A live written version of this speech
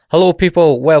Hello,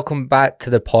 people. Welcome back to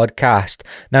the podcast.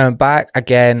 Now, I'm back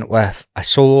again with a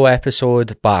solo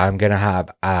episode, but I'm going to have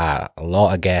a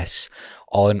lot of guests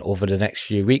on over the next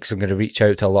few weeks. I'm going to reach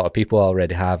out to a lot of people. I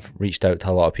already have reached out to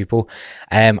a lot of people.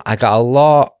 I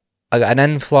got an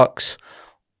influx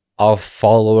of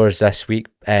followers this week.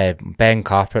 Ben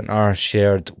Carpenter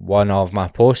shared one of my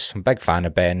posts. I'm a big fan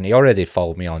of Ben. He already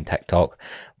followed me on TikTok,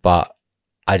 but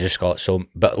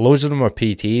loads of them were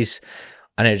PTs,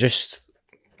 and it just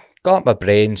got my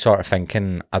brain sort of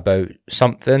thinking about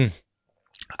something.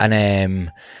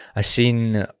 And I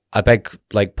seen a big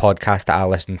podcast that I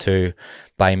listen to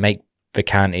by Mike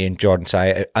Vicanti and Jordan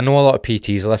Sy. I know a lot of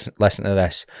PTs listen to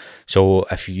this, so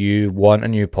if you want a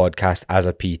new podcast as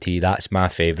a PT, that's my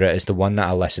favourite. It's the one that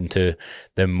I listen to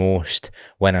the most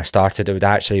when I started. It would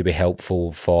actually be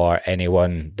helpful for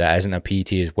anyone that isn't a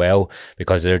PT as well,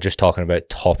 because they're just talking about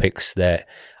topics that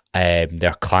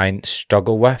their clients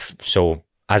struggle with. So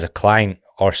as a client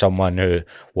or someone who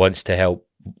wants to help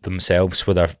themselves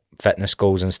with their fitness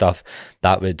goals and stuff,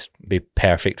 that would be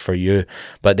perfect for you.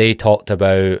 But they talked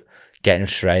about getting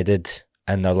shredded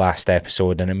in their last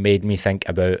episode, and it made me think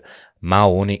about my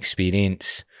own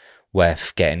experience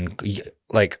with getting,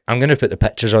 I'm going to put the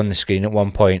pictures on the screen at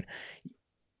one point.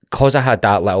 Because I had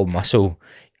that little muscle,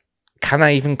 can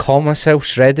I even call myself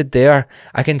shredded there?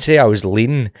 I can say I was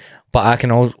lean, but I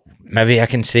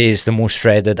can say it's the most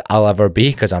shredded I'll ever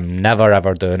be, because I'm never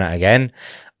ever doing it again.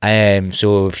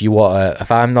 So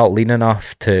if I'm not lean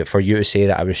enough for you to say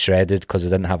that I was shredded because I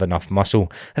didn't have enough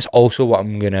muscle, that's also what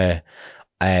I'm gonna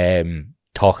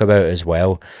talk about as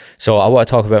well. So I want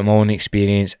to talk about my own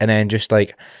experience, and then just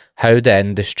how the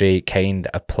industry kind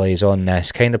of plays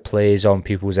on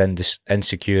people's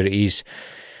insecurities,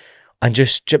 and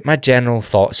just my general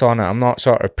thoughts on it. I'm not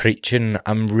sort of preaching.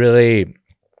 I'm really,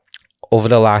 over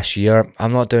the last year,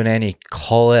 I'm not doing any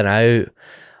calling out.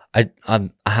 I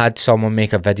had someone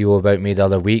make a video about me the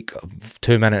other week,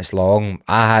 2 minutes long.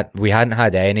 We hadn't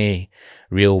had any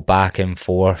real back and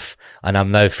forth, and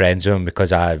I'm now friends with him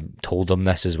because I told him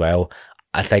this as well.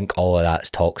 I think all of that's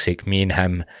toxic. Me and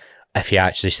him, if he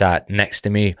actually sat next to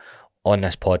me on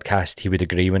this podcast, he would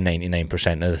agree with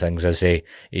 99% of the things I say.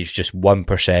 It's just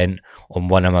 1% on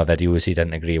one of my videos he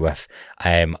didn't agree with.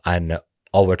 And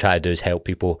all we're trying to do is help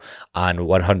people, and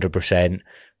 100%,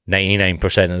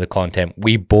 99% of the content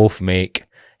we both make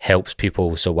helps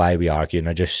people, so why are we arguing?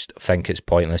 I just think it's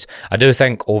pointless. I do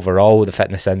think overall the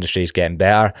fitness industry is getting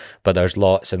better, but there's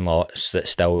lots and lots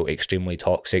that's still extremely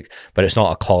toxic. But it's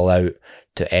not a call out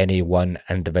to any one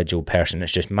individual person.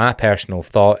 It's just my personal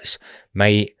thoughts.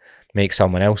 Might make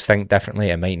someone else think differently,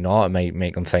 it might not. It might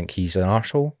make them think he's an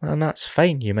arsehole, and that's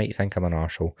fine. You might think I'm an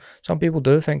arsehole. Some people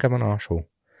do think I'm an arsehole.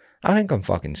 I think I'm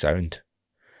fucking sound,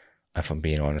 if I'm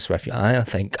being honest with you. I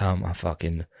think I'm a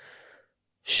fucking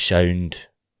sound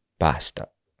bastard.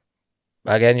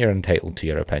 Again, you're entitled to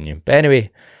your opinion. But anyway,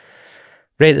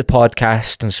 rate the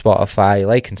podcast on Spotify,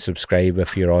 like and subscribe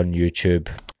if you're on YouTube,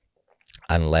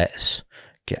 and let's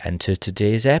get into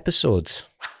today's episode.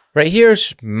 Right,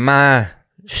 here's my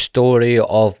story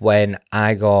of when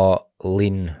I got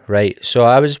lean, right? So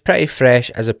I was pretty fresh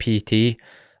as a PT.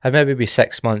 I'd maybe be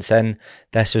 6 months in.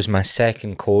 This was my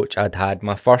second coach I'd had.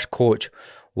 My first coach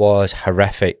was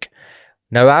horrific.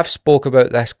 Now, I've spoke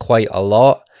about this quite a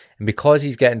lot, and because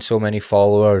he's getting so many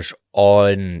followers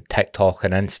on TikTok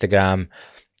and Instagram,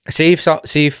 see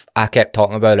if I kept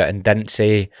talking about it and didn't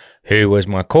say who was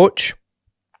my coach,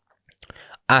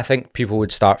 I think people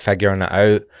would start figuring it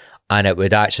out, and it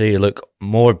would actually look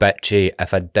more bitchy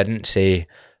if I didn't say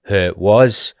who it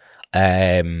was,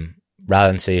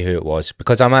 rather than say who it was,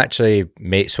 because I'm actually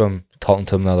mates with him, talking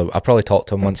to him I probably talk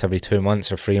to him once every 2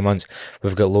 months or 3 months.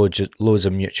 We've got loads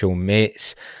of mutual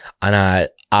mates, and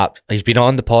he's been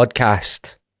on the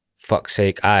podcast. Fuck's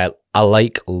sake, I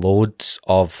like loads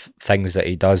of things that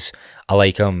he does. I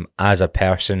like him as a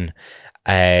person.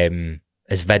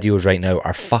 His videos right now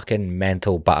are fucking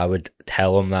mental, but I would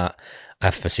tell him that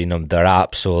if I seen them, they're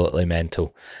absolutely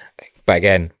mental. But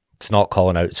again, it's not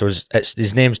calling out. So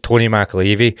his name's Tony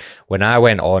McAlevey. When I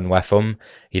went on with him,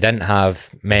 he didn't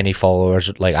have many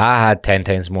followers. I had 10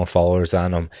 times more followers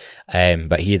than him,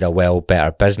 but he had a well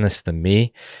better business than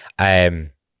me. And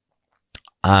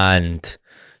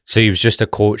so he was just a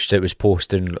coach that was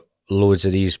posting loads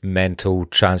of these mental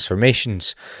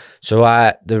transformations. So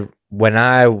when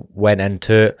I went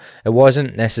into it, it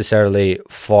wasn't necessarily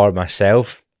for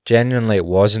myself. Genuinely, it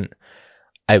wasn't.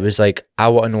 It was I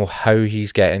want to know how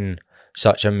he's getting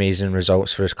such amazing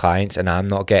results for his clients, and I'm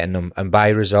not getting them. And by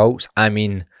results, I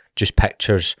mean just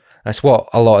pictures. That's what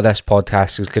a lot of this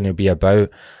podcast is going to be about.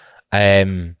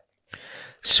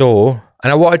 So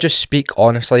And I want to just speak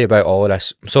honestly about all of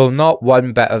this. So not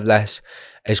one bit of this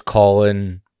is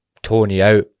calling Tony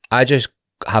out. I just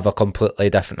have a completely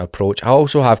different approach. I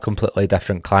also have completely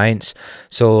different clients.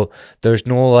 So there's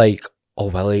no like, oh,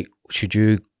 Willie, should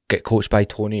you get coached by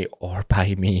Tony or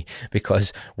by me?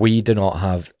 Because we do not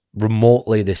have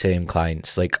remotely the same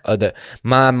clients. Like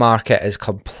my market is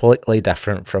completely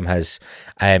different from his.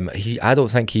 I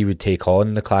don't think he would take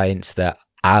on the clients that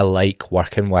I like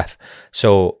working with.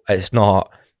 So it's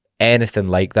not anything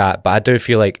like that. But I do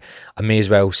feel like I may as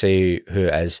well say who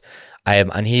it is.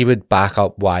 And he would back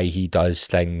up why he does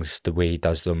things the way he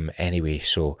does them anyway.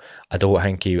 So I don't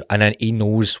think and then he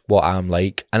knows what I'm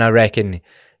like. And I reckon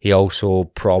he also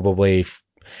probably,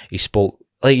 he spoke,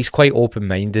 like he's quite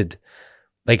open-minded.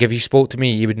 Like if he spoke to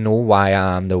me, he would know why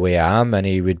I am the way I am. And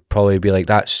he would probably be like,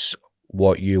 that's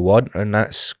what you want and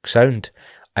that's sound.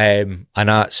 And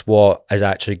that's what is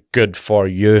actually good for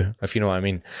you, if you know what I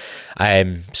mean.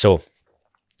 So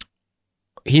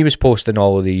he was posting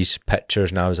all of these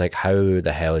pictures and I was like, how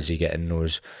the hell is he getting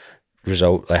those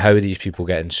results? Like, how are these people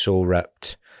getting so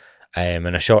ripped in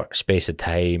a short space of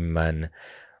time? And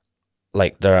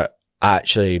like, they're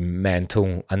actually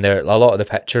mental. And a lot of the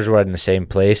pictures were in the same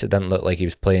place. It didn't look like he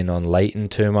was playing on lighting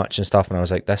too much and stuff. And I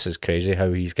was like, this is crazy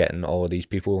how he's getting all of these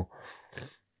people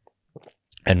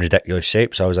in ridiculous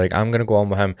shape. So I was like, I'm going to go on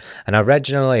with him. And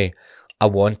originally I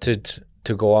wanted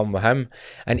to go on with him.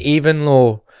 And even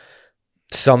though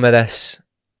some of this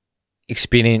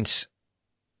experience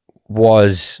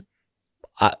was,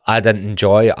 I didn't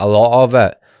enjoy a lot of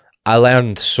it, I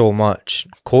learned so much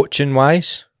coaching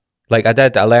wise. Like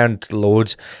I learned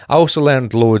loads. I also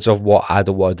learned loads of what I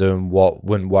don't want to do and what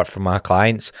wouldn't work for my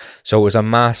clients. So it was a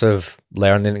massive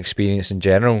learning experience in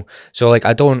general. So like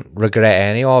I don't regret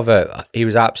any of it. He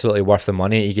was absolutely worth the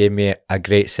money. He gave me a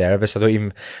great service.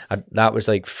 That was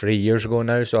like 3 years ago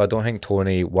now. So I don't think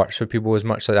Tony works for people as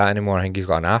much like that anymore. I think he's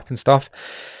got an app and stuff.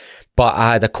 But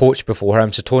I had a coach before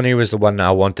him. So Tony was the one that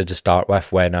I wanted to start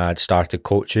with when I had started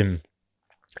coaching.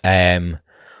 But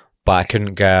I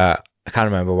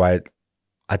can't remember why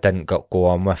I didn't go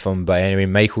on with him. But anyway,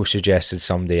 Michael suggested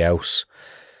somebody else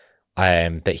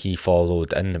that he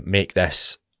followed, and make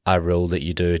this a rule that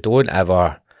you do. Don't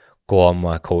ever go on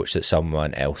with a coach that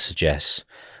someone else suggests.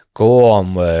 Go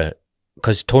on with,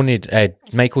 because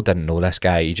Michael didn't know this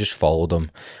guy. He just followed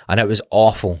him, and it was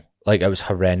awful. Like, it was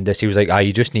horrendous. He was like,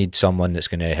 you just need someone that's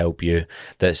going to help you.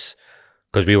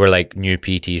 Because we were like new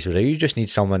PTs, we were like, you just need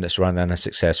someone that's running a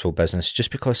successful business.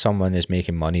 Just because someone is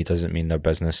making money doesn't mean their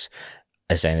business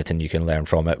is anything you can learn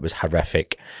from. It was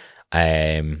horrific.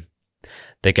 The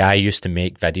guy used to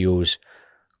make videos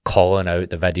calling out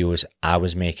the videos I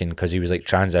was making because he was like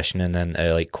transitioning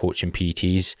into like coaching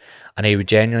PTs, and he would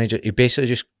he basically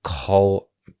just call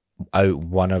out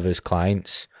one of his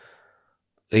clients.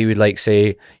 He would like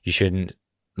say, you shouldn't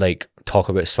like talk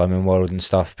about Slimming World and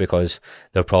stuff because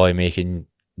they're probably making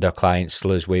their clients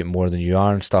lose weight more than you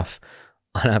are and stuff.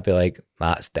 And I'd be like,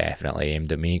 that's definitely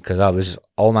aimed at me, because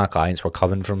all my clients were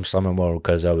coming from Slimming World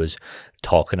because I was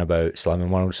talking about Slimming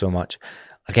World so much.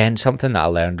 Again, something that I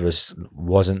learned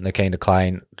wasn't the kind of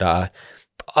client that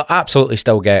I absolutely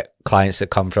still get clients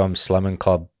that come from Slimming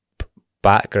Club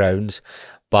backgrounds,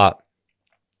 but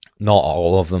not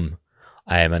all of them.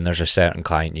 And there's a certain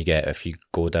client you get if you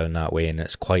go down that way, and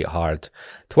it's quite hard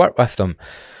to work with them.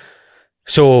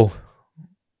 So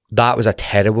that was a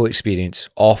terrible experience.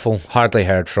 Awful. Hardly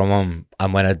heard from him.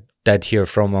 And when I did hear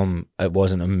from him, it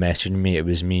wasn't him messaging me. It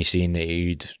was me saying that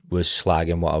he was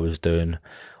slagging what I was doing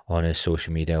on his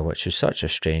social media, which is such a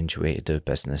strange way to do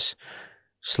business.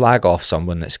 Slag off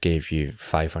someone that's gave you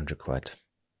 500 quid.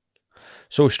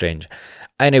 So strange.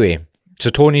 Anyway, so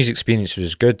Tony's experience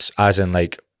was good, as in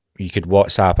like, you could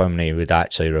WhatsApp him and he would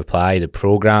actually reply. The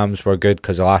programs were good,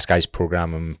 because the last guy's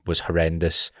programming was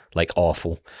horrendous, like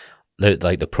awful.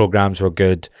 The programs were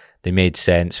good. They made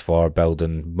sense for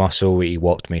building muscle. He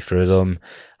walked me through them.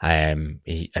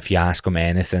 If you ask him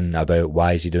anything about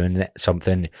why is he doing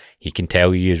something, he can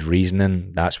tell you his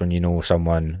reasoning. That's when you know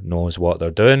someone knows what they're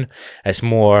doing. It's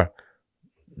more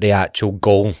the actual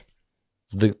goal.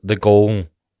 The goal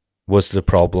was the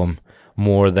problem,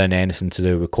 more than anything to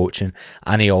do with coaching.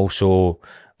 And he also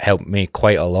helped me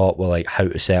quite a lot with like how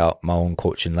to set up my own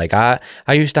coaching. Like I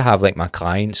used to have like my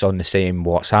clients on the same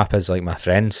WhatsApp as like my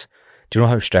friends. Do you know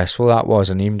how stressful that was?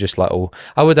 And even just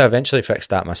I would have eventually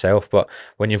fixed that myself, but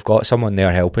when you've got someone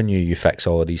there helping you, you fix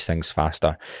all of these things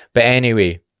faster. But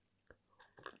anyway,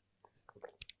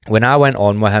 when I went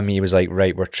on with him, he was like,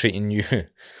 right, we're treating you.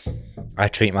 I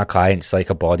treat my clients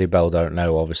like a bodybuilder.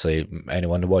 Now, obviously,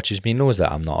 anyone who watches me knows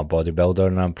that I'm not a bodybuilder,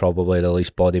 and I'm probably the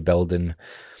least bodybuilding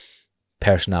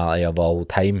personality of all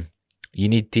time. You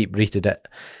need deep-rooted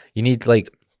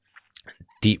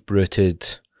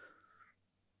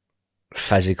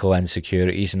physical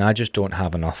insecurities, and I just don't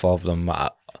have enough of them.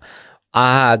 I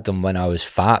had them when I was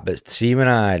fat, but see, when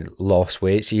I lost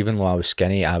weight, even though I was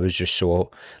skinny, I was just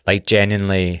so, like,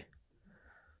 genuinely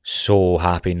so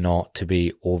happy not to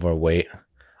be overweight.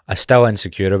 I'm still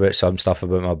insecure about some stuff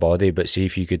about my body, but see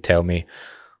if you could tell me,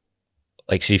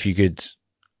 like, I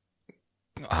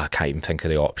can't even think of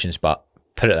the options, but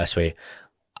put it this way,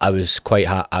 I was quite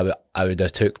I would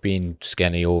have took being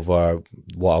skinny over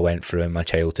what I went through in my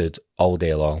childhood all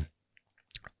day long.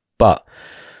 But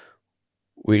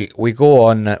we go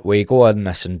on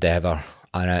this endeavour,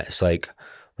 and it's like,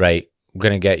 right, I'm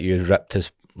gonna get you as ripped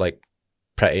as like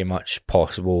pretty much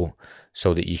possible,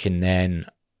 so that you can then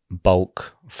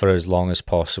bulk for as long as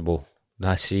possible.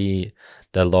 I see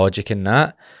the logic in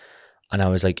that, and I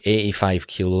was like 85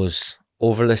 kilos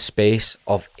over the space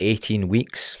of 18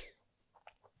 weeks.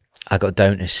 I got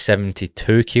down to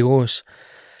 72 kilos,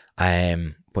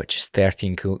 which is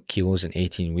 13 kilos in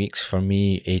 18 weeks. For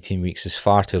me, 18 weeks is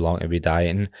far too long to be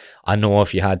dieting. I know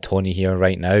if you had Tony here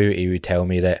right now, he would tell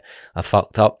me that I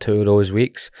fucked up 2 of those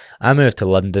weeks. I moved to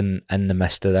London in the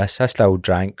midst of this. I still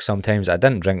drank sometimes. I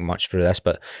didn't drink much for this,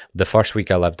 but the first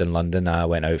week I lived in London, I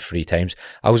went out 3 times.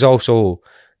 I was also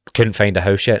couldn't find a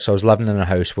house yet, so I was living in a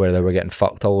house where they were getting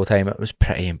fucked all the time. It was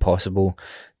pretty impossible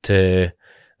to...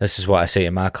 This is what I say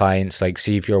to my clients, like,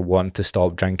 see if you're wanting to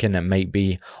stop drinking, it might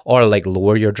be, or like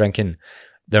lower your drinking,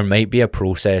 there might be a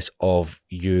process of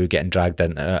you getting dragged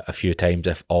into it a few times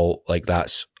if all, like,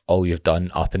 that's all you've done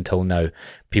up until now.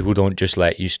 People don't just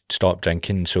let you stop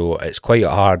drinking, so it's quite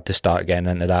hard to start getting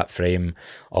into that frame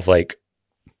of, like,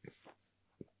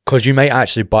 because you might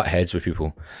actually butt heads with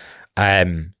people.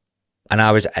 And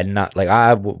I was in that, like,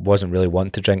 I wasn't really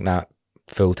wanting to drink that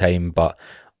full time, but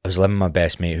I was living with my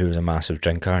best mate who was a massive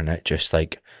drinker, and it just,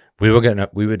 like, we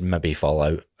would maybe fall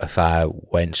out if I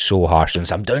went so harsh and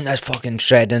said, I'm doing this fucking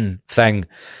shredding thing.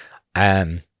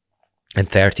 In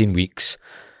 13 weeks,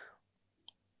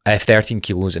 13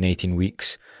 kilos in 18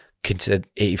 weeks,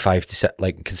 85 to,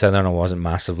 like, considering I wasn't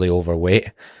massively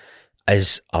overweight,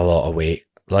 is a lot of weight.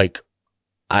 Like,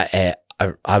 I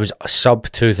was sub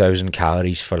 2,000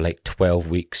 calories for like 12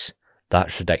 weeks.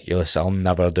 That's ridiculous. I'll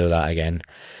never do that again.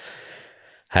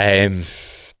 And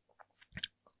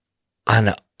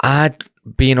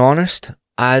being honest,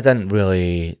 I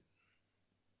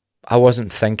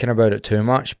wasn't thinking about it too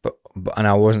much, but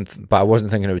I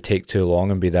wasn't thinking it would take too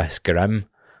long and be this grim,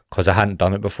 because I hadn't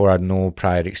done it before. I had no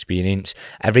prior experience.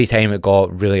 Every time it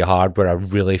got really hard where I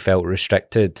really felt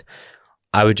restricted,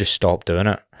 I would just stop doing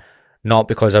it. Not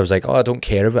because I was like, oh, I don't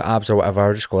care about abs or whatever. I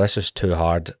would just go, this is too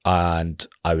hard. And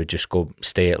I would just go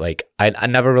stay at, like, I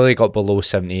never really got below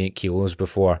 78 kilos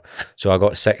before. So I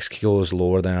got 6 kilos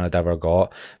lower than I'd ever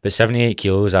got. But 78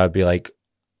 kilos, I would be like,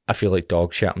 I feel like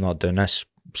dog shit. I'm not doing this.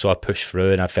 So I pushed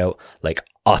through, and I felt like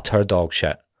utter dog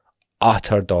shit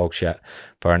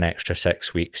for an extra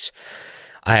 6 weeks.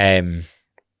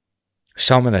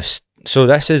 Some of this, so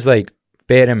this is like,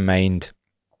 bear in mind,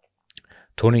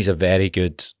 Tony's a very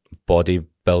good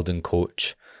bodybuilding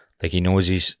coach. Like, he knows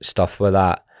his stuff with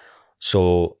that.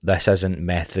 So this isn't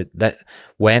method. That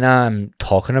when I'm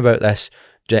talking about this,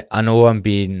 I know I'm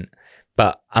being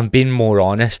more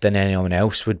honest than anyone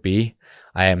else would be.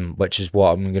 Which is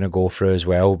what I'm going to go through as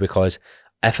well, because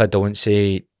if I don't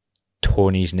say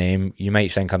Tony's name, you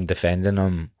might think I'm defending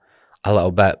him a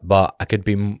little bit, but I could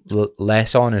be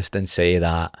less honest and say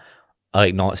that,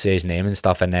 like, not say his name and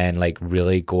stuff, and then, like,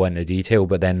 really go into detail,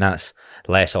 but then that's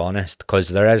less honest, because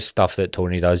there is stuff that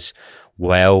Tony does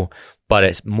well, but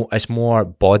it's more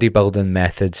bodybuilding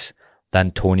methods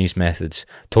than Tony's methods.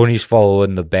 Tony's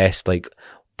following the best, like,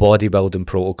 bodybuilding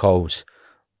protocols,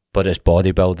 but it's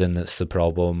bodybuilding that's the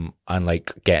problem, and,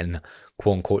 like, getting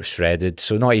quote unquote shredded.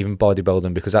 So not even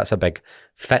bodybuilding, because that's a big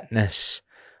fitness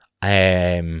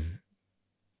I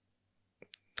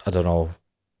don't know,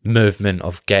 movement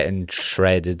of getting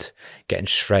shredded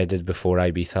before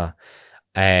Ibiza.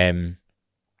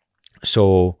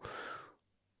 So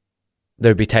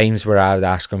there'd be times where I would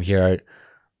ask him here,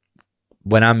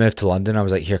 when I moved to London, I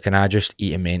was like, here, can I just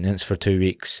eat in maintenance for 2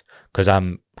 weeks? Because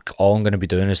all I'm going to be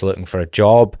doing is looking for a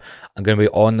job. I'm going to be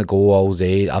on the go all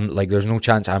day. I'm like, there's no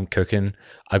chance I'm cooking.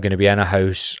 I'm going to be in a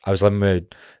house. I was living with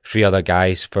 3 other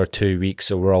guys for 2 weeks,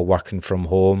 so we're all working from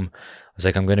home. I was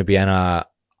like, I'm going to be in a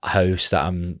house that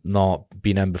I'm not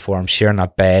been in before. I'm sharing a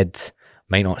bed.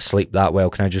 Might not sleep that well.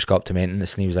 Can I just go up to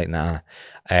maintenance? And he was like, nah.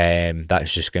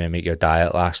 That's just going to make your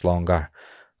diet last longer.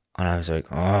 And I was like,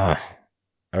 oh.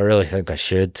 I really think I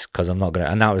should, because I'm not gonna.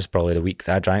 And that was probably the week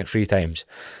that I drank 3 times,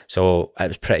 so it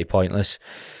was pretty pointless.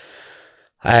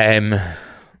 And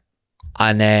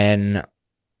then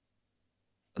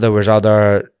there was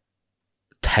other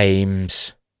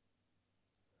times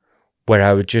where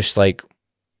I would just like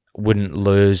wouldn't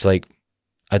lose, like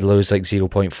I'd lose like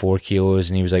 0.4 kilos,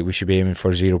 and he was like, we should be aiming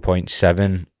for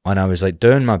 0.7, and I was like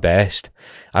doing my best.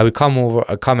 I'd come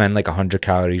in like 100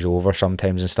 calories over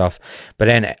sometimes and stuff, but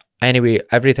then anyway,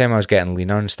 every time I was getting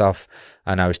leaner and stuff,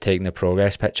 and I was taking the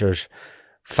progress pictures,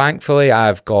 thankfully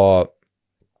I've got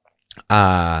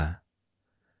a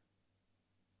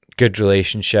good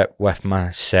relationship with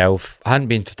myself. I hadn't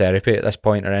been to therapy at this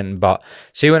point or anything, but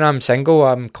see, when I'm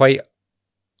single,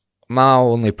 my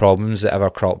only problems that ever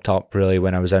cropped up really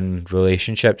when I was in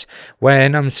relationships.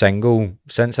 When I'm single,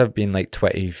 since I've been like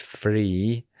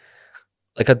 23,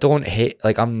 like I don't hate,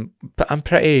 like I'm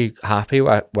pretty happy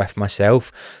with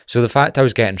myself. So the fact I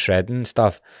was getting shredded and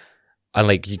stuff, and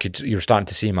like you were starting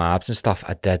to see my abs and stuff,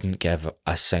 I didn't give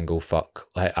a single fuck.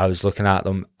 Like I was looking at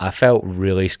them, I felt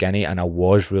really skinny, and I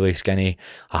was really skinny.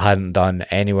 I hadn't done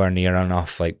anywhere near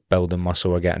enough like building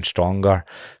muscle or getting stronger,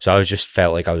 so I just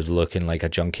felt like I was looking like a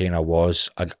junkie, and I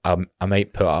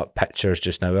might put up pictures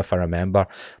just now if I remember,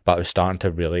 but I was starting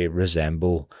to really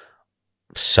resemble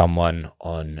someone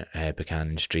on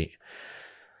Buchanan Street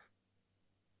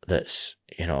that's,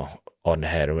 you know, on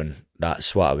heroin.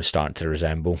 That's what I was starting to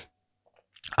resemble.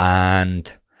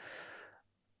 And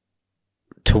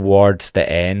towards the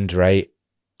end, right,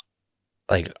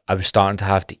 like I was starting to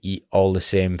have to eat all the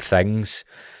same things.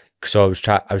 So I was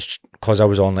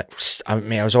on like,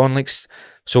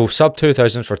 so sub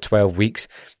 2000 for 12 weeks.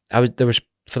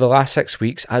 For the last 6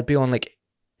 weeks, I'd be on like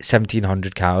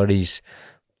 1700 calories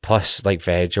plus like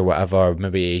veg or whatever,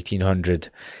 maybe 1800.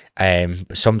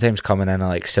 Sometimes coming in at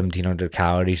like 1700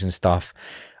 calories and stuff.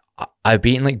 I've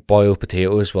eaten like boiled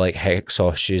potatoes with like heck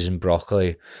sausages and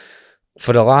broccoli.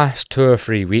 For the last 2 or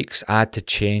 3 weeks, I had to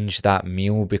change that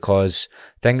meal because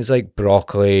things like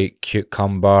broccoli,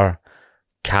 cucumber,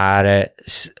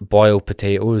 carrots, boiled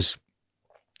potatoes,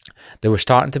 they were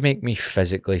starting to make me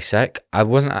physically sick. I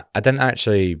didn't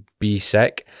actually be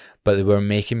sick, but they were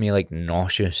making me like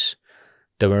nauseous.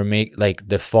 They were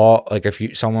the thought, like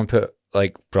if someone put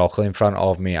like broccoli in front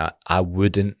of me, I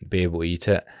wouldn't be able to eat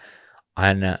it.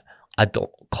 And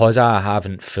because I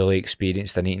haven't fully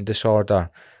experienced an eating disorder,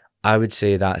 I would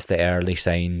say that's the early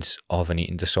signs of an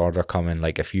eating disorder coming.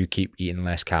 Like if you keep eating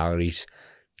less calories,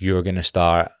 you're going to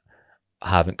start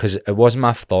having, because it wasn't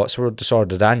my thoughts were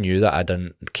disordered. I knew that I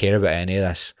didn't care about any of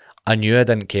this. I knew I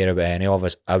didn't care about any of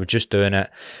us. I was just doing it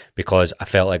because I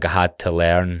felt like I had to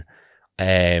learn.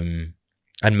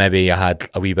 And maybe I had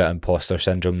a wee bit of imposter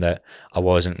syndrome that I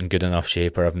wasn't in good enough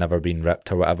shape or I've never been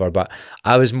ripped or whatever. But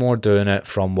I was more doing it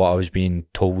from what I was being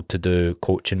told to do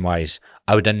coaching wise.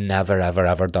 I would have never, ever,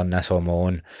 ever done this on my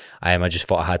own. I just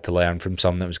thought I had to learn from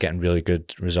someone that was getting really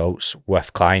good results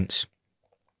with clients.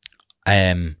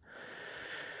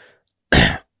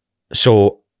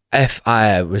 So if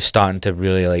I was starting to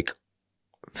really like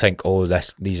think, oh,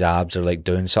 these abs are like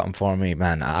doing something for me,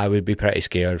 man, I would be pretty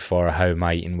scared for how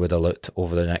my eating would have looked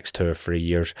over the next 2 or 3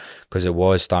 years, because it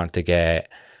was starting to get,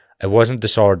 it wasn't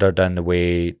disordered in the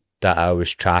way that I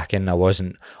was tracking. I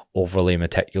wasn't overly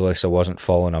meticulous. I wasn't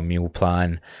following a meal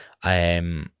plan. I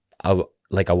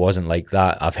wasn't like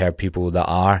that. I've heard people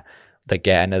that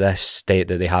get into this state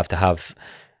that they have to have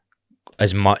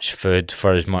as much food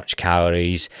for as much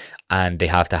calories, and they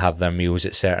have to have their meals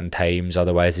at certain times,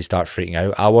 otherwise they start freaking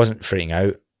out. I wasn't freaking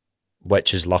out,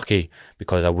 which is lucky,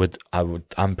 because I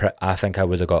think I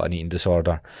would have got an eating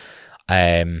disorder.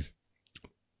 But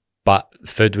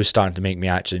food was starting to make me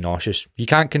actually nauseous. You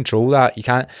can't control that.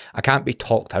 I can't be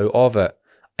talked out of it.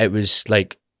 It was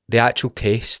like the actual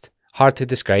taste, hard to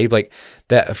describe. Like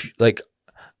that,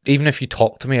 even if you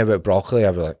talk to me about broccoli,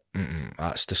 I'd be like,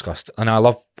 that's disgusting. And I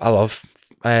love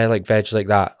like veg like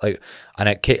that. Like, and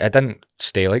it didn't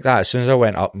stay like that. As soon as I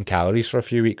went up in calories for a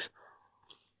few weeks,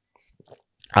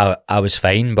 I was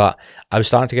fine, but I was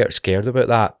starting to get scared about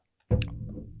that.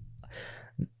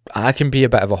 I can be a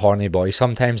bit of a horny boy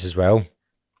sometimes as well.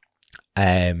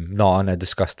 Not in a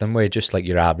disgusting way, just like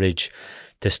your average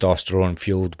testosterone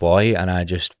fueled boy. And I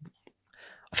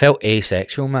felt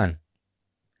asexual, man.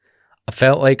 I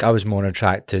felt like I was more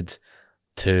attracted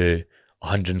to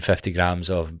 150 grams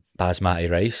of basmati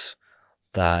rice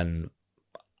than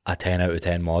a 10 out of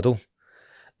 10 model.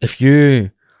 If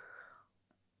you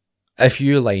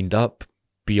lined up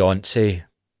Beyonce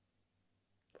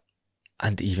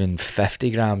and even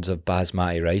 50 grams of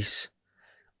basmati rice,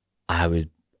 I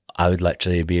would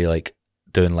literally be like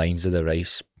doing lines of the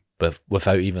rice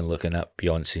without even looking at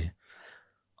Beyonce.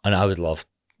 And I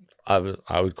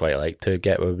would quite like to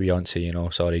get with Beyonce, you know,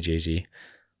 sorry Jay-Z,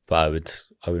 but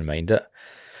I would mind it.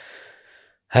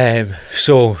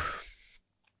 So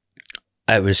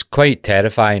it was quite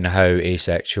terrifying how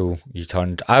asexual you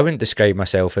turned. I wouldn't describe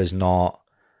myself as not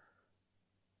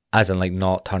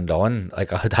turned on.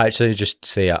 Like, I'd actually just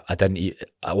say I didn't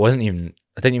even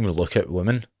look at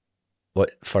women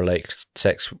for like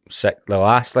the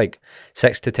last like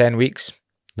 6 to 10 weeks.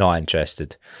 Not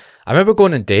interested. I remember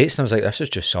going on dates and I was like, this is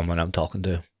just someone I'm talking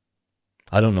to.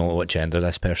 I don't know what gender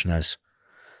this person is.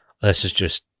 This is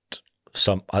just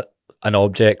an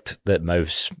object that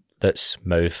moves.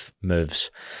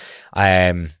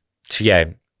 So yeah,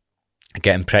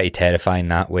 getting pretty terrifying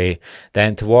that way.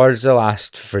 Then towards the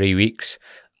last 3 weeks,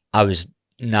 I was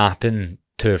napping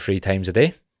 2 or 3 times a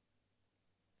day.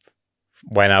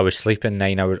 When I was sleeping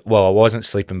 9 hours, well, I wasn't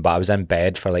sleeping, but I was in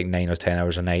bed for like 9 or 10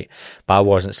 hours a night, but I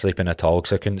wasn't sleeping at all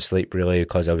because I couldn't sleep really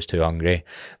because I was too hungry.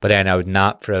 But then I would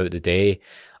nap throughout the day.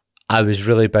 I was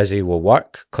really busy with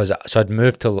work so I'd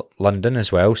moved to London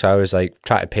as well. So I was like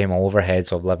trying to pay my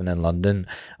overheads of living in London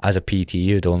as a PT.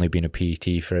 You'd only been a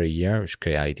PT for a year. It was a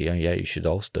great idea. Yeah, you should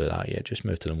also do that. Yeah, just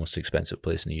move to the most expensive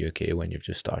place in the UK when you've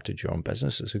just started your own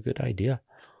business. It's a good idea.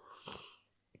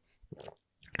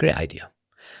 Great idea.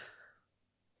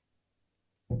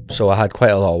 So I had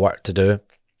quite a lot of work to do.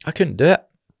 I couldn't do it.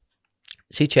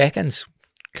 See, check-ins.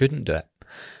 Couldn't do it.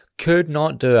 Could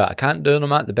not do it. I can't do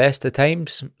them at the best of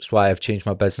times. That's why I've changed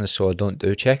my business so I don't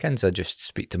do check-ins. I just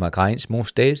speak to my clients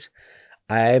most days.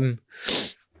 And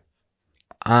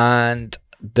on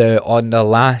the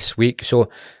last week, so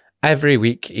every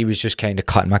week he was just kind of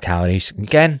cutting my calories.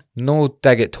 Again, no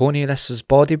dig at Tony, this is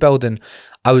bodybuilding.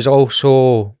 I was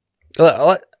also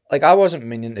like, I wasn't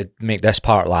meaning to make this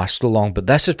part last so long, but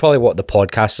this is probably what the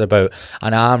podcast is about,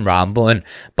 and I'm rambling,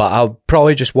 but I'll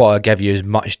probably just want to give you as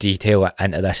much detail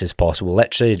into this as possible.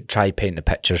 Literally try paint the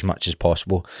picture as much as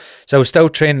possible. So I was still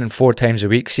training 4 times a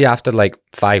week. See, after like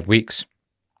 5 weeks,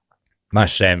 my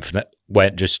strength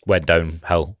went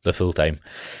downhill the full time.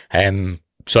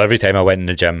 So every time I went in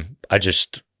the gym, I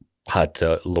just had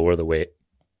to lower the weight.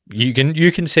 You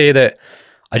can say that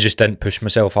I just didn't push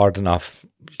myself hard enough.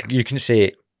 You can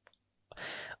say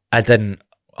I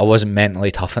wasn't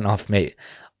mentally tough enough, mate.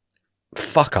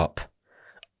 Fuck up.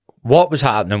 What was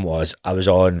happening was I was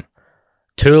on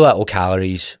too little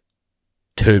calories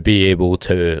to be able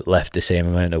to lift the same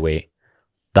amount of weight.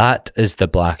 That is the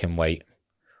black and white.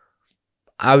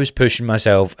 I was pushing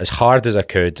myself as hard as I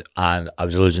could and I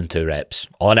was losing 2 reps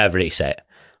on every set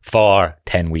for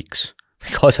 10 weeks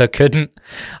because I couldn't.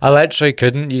 I literally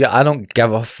couldn't. I don't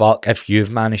give a fuck if you've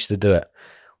managed to do it.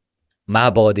 My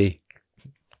body,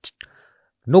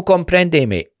 no comprende,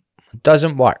 mate.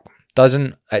 Doesn't work.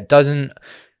 It doesn't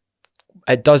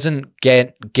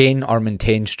gain or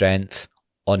maintain strength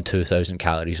on 2,000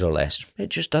 calories or less. It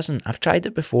just doesn't. I've tried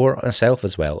it before myself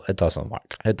as well. It doesn't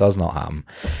work. It does not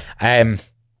happen.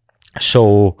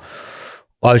 So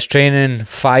I was training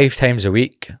 5 times a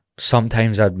week.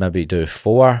 Sometimes I'd maybe do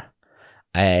 4.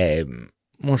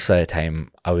 Most of the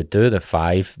time I would do the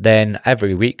 5. Then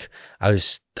every week I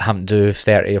was having to do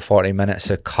 30 or 40 minutes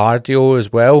of cardio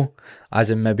as well, as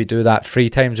in maybe do that 3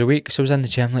 times a week. So I was in the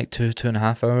gym like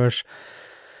 2.5 hours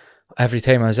every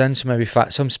time I was in. So maybe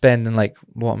I'm spending like,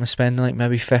 what am I spending, like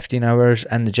maybe 15 hours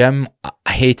in the gym.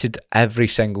 I hated every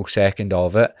single second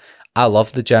of it. I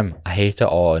love the gym. I hate it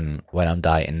on when I'm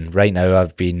dieting. Right now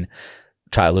I've been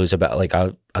trying to lose a bit. Like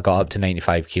I got up to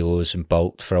 95 kilos and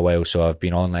bulked for a while, so I've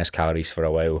been on less calories for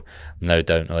a while. I'm now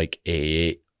down to like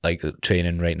 88. Like,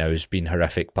 training right now has been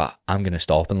horrific, but I'm going to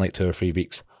stop in like 2 or 3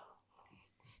 weeks.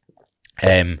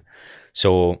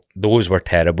 So those were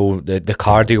terrible. The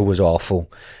cardio was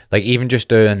awful. Like, even just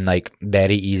doing like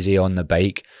very easy on the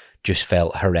bike just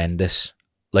felt horrendous.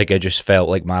 Like, I just felt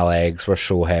like my legs were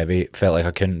so heavy. It felt like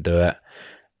I couldn't do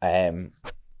it.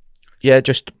 Yeah,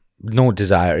 just no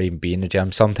desire to even be in the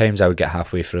gym. Sometimes I would get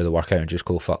halfway through the workout and just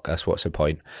go, fuck this, what's the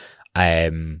point?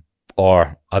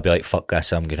 Or I'd be like, fuck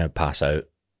this, I'm going to pass out.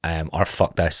 Or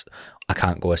fuck this, I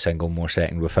can't go a single more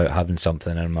second without having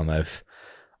something in my mouth.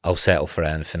 I'll settle for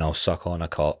anything. I'll suck on a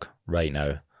cock right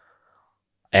now.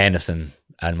 Anything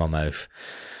in my mouth.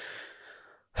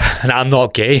 And I'm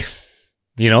not gay,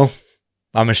 you know.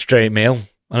 I'm a straight male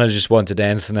and I just wanted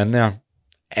anything in there.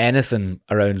 Anything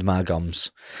around my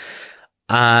gums.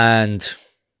 And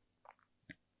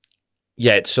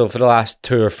yeah, so for the last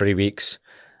 2 or 3 weeks,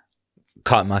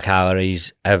 cutting my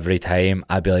calories every time.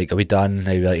 I'd be like, are we done?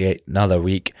 I'd be like, yeah, another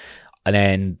week. And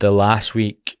then the last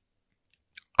week,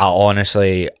 I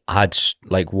honestly had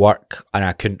like work, and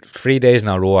I couldn't, 3 days in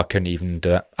a row, I couldn't even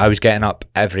do it. I was getting up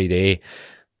every day,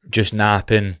 just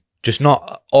napping, just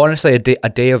not, honestly, a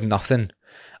day of nothing.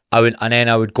 And then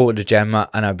I would go to the gym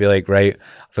and I'd be like, right,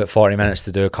 I've got 40 minutes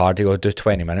to do a cardio, I'd do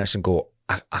 20 minutes and go,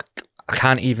 I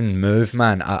can't even move,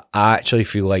 man. I actually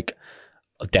feel like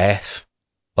death,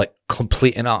 like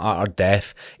complete and utter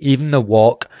death. Even the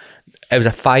walk, it was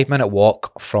a 5 minute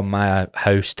walk from my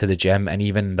house to the gym, and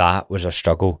even that was a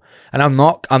struggle. And I'm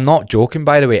not joking,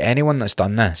 by the way. Anyone that's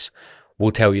done this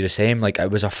will tell you the same. Like,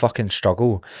 it was a fucking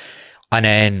struggle. And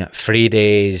then 3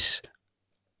 days,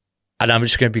 and I'm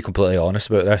just going to be completely honest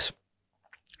about this.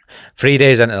 3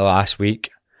 days into the last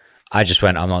week, I just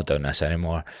went, I'm not doing this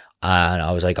anymore. And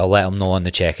I was like, I'll let them know on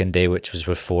the check-in day, which was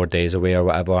with 4 days away or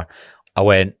whatever. I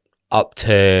went up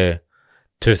to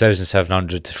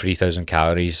 2,700 to 3,000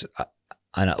 calories.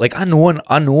 And like, I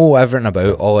know everything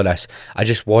about all of this. I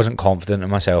just wasn't confident in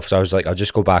myself. So I was like, I'll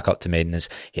just go back up to maintenance.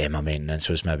 Yeah, my maintenance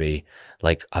was maybe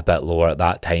like a bit lower at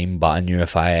that time, but I knew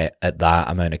if I at that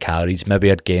amount of calories,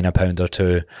 maybe I'd gain a pound or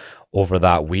two over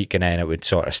that week, and then it would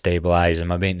sort of stabilize, and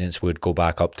my maintenance would go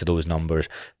back up to those numbers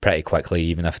pretty quickly,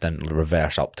 even if it didn't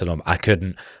reverse up to them. I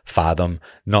couldn't fathom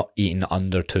not eating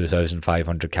under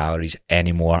 2,500 calories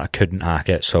anymore. I couldn't hack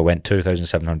it. So I went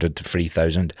 2,700 to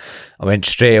 3,000. I went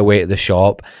straight away to the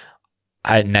shop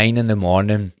at 9 in the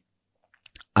morning.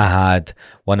 I had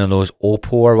one of those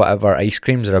Oppo or whatever ice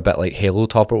creams that are a bit like Halo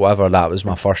Top or whatever. That was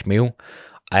my first meal.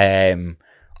 And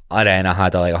then I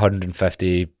had like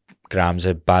 150 grams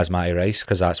of basmati rice,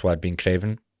 because that's what I'd been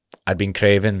craving. I'd been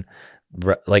craving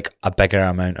like a bigger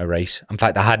amount of rice. In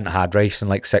fact, I hadn't had rice in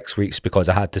like 6 weeks because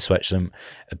I had to switch them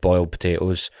to boiled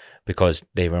potatoes because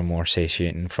they were more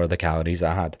satiating for the calories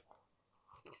I had.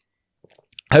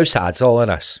 How sad's all of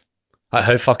this? Like,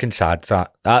 how fucking sad's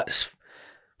that?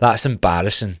 That's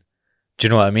embarrassing. Do you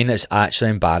know what I mean? It's actually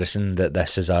embarrassing that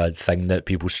this is a thing that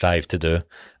people strive to do.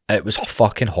 It was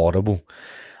fucking horrible.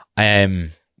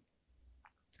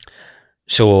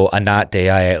 So on that day,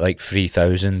 I ate like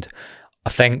 3,000. I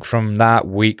think from that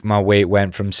week, my weight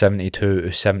went from 72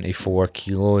 to 74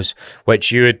 kilos,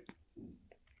 which you would,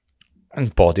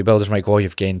 and bodybuilders might go, oh,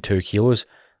 you've gained 2 kilos.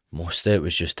 Most of it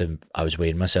was just, I was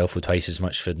weighing myself with twice as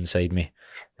much food inside me.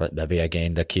 Like, maybe I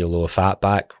gained a kilo of fat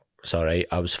back. It's alright,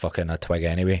 I was fucking a twig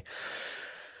anyway.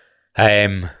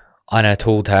 And I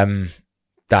told him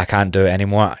that I can't do it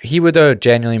anymore. He would have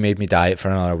genuinely made me diet for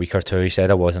another week or two. He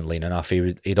said I wasn't lean enough.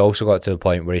 He'd also got to the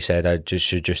point where he said I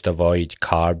should just avoid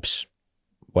carbs,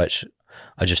 which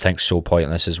I just think is so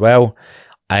pointless as well.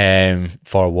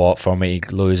 For what? For me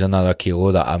to lose another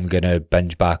kilo that I'm going to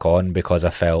binge back on because I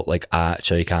felt like I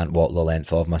actually can't walk the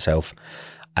length of myself.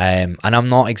 And I'm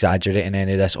not exaggerating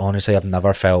any of this. Honestly, I've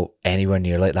never felt anywhere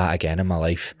near like that again in my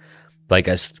life. Like,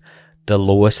 it's the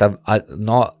lowest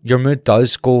your mood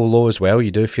does go low as well. You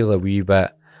do feel a wee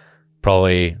bit,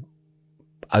 probably,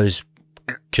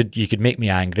 you could make me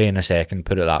angry in a second,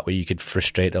 put it that way. You could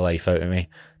frustrate the life out of me.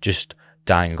 Just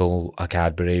dangle a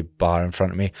Cadbury bar in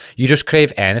front of me. You just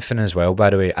crave anything as well, by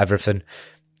the way. Everything.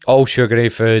 All sugary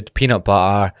food, peanut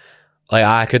butter. Like,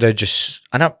 I could have just,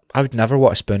 and I would never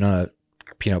want a spoon of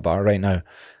peanut butter right now,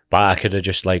 but I could have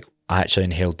just like actually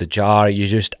inhaled the jar. You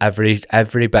just, every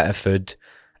bit of food,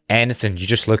 anything, you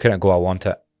just look at it and go, I want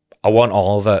it. I want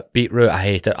all of it. Beetroot, I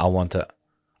hate it. I want it.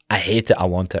 I hate it. I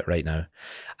want it right now.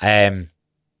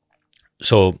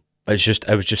 So it was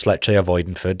just literally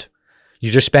avoiding food.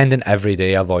 You're just spending every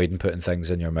day avoiding putting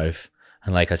things in your mouth.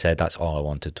 And like I said, that's all I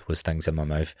wanted, was things in my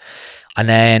mouth. And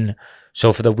then,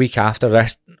 so for the week after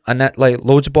this, and that, like,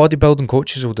 loads of bodybuilding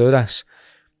coaches will do this.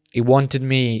 He wanted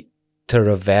me to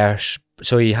reverse.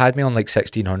 So he had me on like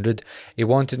 1,600. He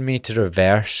wanted me to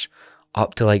reverse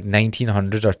up to like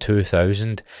 1,900 or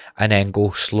 2,000, and then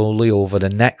go slowly over the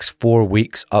next 4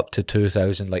 weeks up to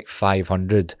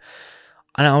 2,500.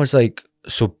 And I was like,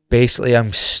 so basically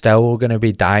I'm still going to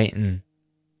be dieting.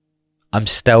 I'm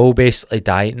still basically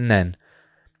dieting then.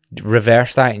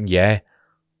 Reverse dieting, yeah.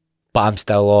 But I'm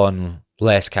still on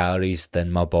less calories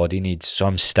than my body needs. So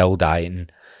I'm still dieting.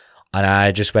 And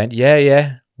I just went,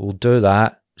 yeah, we'll do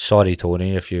that. Sorry,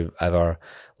 Tony, if you ever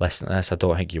listen to this. I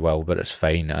don't think you will, but it's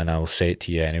fine. And I'll say it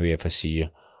to you anyway if I see you.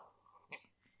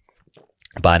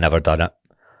 But I never done it.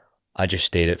 I just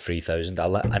stayed at 3,000.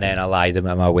 And then I lied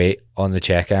about my weight on the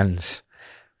check-ins.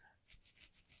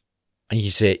 And you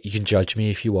say, you can judge me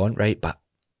if you want, right? But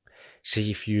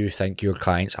see if you think your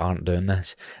clients aren't doing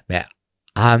this. Mate,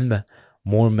 I'm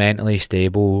more mentally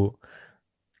stable.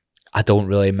 I don't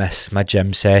really miss my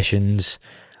gym sessions.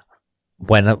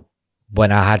 When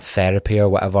I had therapy or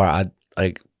whatever,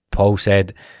 like Paul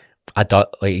said, I don't,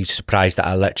 like, he's surprised that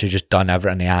I literally just done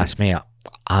everything he asked me.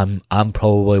 I'm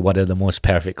probably one of the most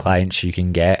perfect clients you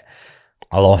can get.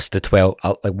 I lost the 12,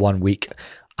 like 1 week.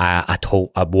 I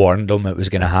warned him it was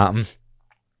going to happen.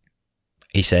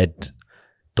 He said,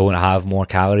 don't have more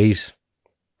calories.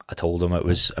 I told him it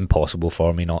was impossible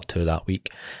for me not to that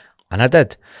week. And I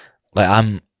did. Like,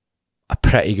 I'm a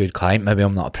pretty good client. Maybe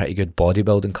I'm not a pretty good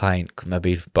bodybuilding client,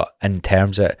 maybe, but in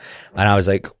terms of it, and I was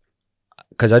like,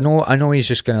 because I know he's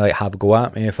just going to like have a go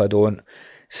at me if I don't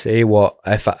say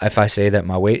if I say that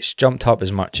my weight's jumped up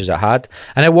as much as it had.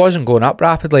 And it wasn't going up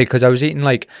rapidly because I was eating,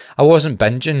 like, I wasn't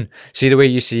binging. See the way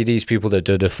you see these people that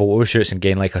do the photo shoots and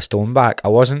gain like a stone back? I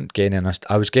wasn't gaining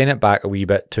I was gaining it back a wee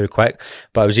bit too quick,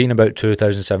 but I was eating about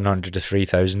 2,700 to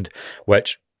 3,000,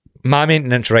 which my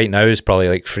maintenance right now is probably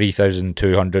like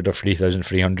 3,200 or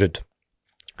 3,300.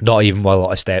 Not even with a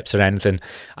lot of steps or anything.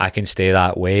 I can stay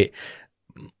that weight.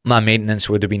 My maintenance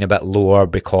would have been a bit lower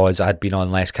because I'd been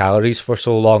on less calories for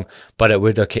so long, but it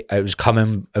was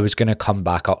going to come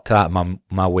back up to that.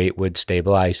 My weight would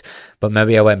stabilize, but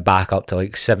maybe I went back up to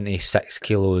like 76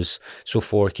 kilos, so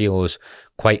 4 kilos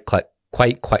quite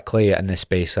quickly in the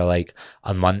space of like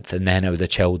a month, and then it would have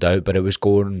chilled out, but it was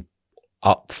going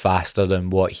up faster than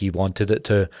what he wanted it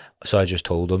to. So I just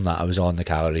told him that I was on the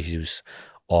calories he was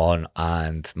on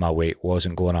and my weight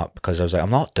wasn't going up, because I was like,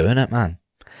 I'm not doing it, man.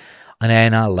 And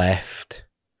then I left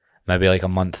maybe like a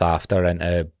month after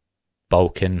into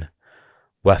bulking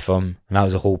with him. And that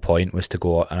was the whole point, was to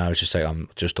go. And I was just like, I'm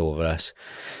just over this.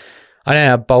 And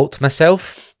then I bulked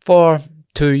myself for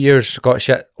 2 years.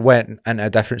 Went into a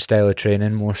different style of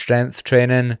training, more strength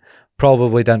training.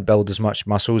 Probably didn't build as much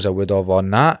muscle as I would have on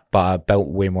that, but I built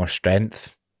way more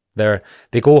strength.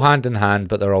 They go hand in hand,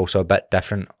 but they're also a bit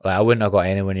different. Like, I wouldn't have got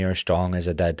anywhere near as strong as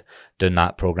I did doing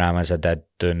that program as I did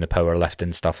doing the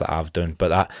powerlifting stuff that I've done.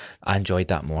 But I enjoyed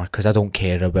that more because I don't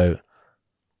care about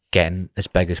getting as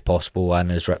big as possible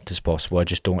and as ripped as possible. I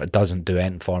just don't. It doesn't do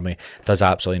anything for me. It does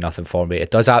absolutely nothing for me.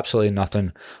 It does absolutely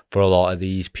nothing for a lot of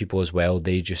these people as well.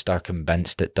 They just are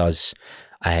convinced it does.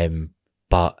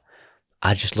 But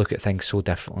I just look at things so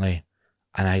differently.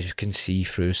 And I just can see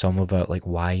through some of it, like,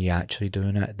 why are you actually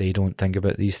doing it? They don't think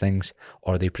about these things,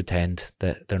 or they pretend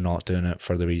that they're not doing it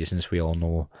for the reasons we all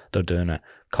know they're doing it,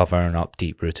 covering up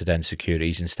deep-rooted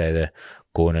insecurities instead of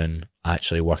going and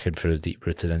actually working through the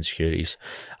deep-rooted insecurities.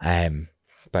 But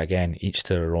again, each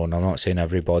to their own. I'm not saying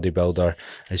every bodybuilder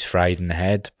is fried in the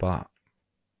head, but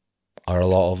are a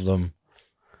lot of them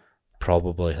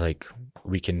probably, like,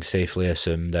 we can safely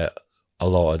assume that a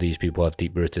lot of these people have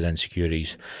deep-rooted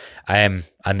insecurities, and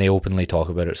they openly talk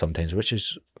about it sometimes, which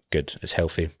is good. It's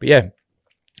healthy. But yeah,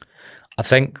 I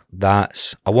think I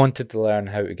wanted to learn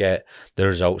how to get the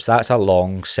results. That's a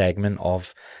long segment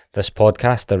of this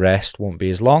podcast. The rest won't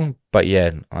be as long. But yeah,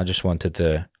 I just wanted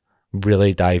to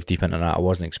really dive deep into that. I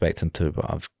wasn't expecting to, but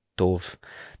I've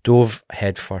dove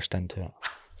head first into it.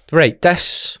 Right,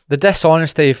 the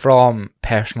dishonesty from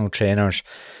personal trainers.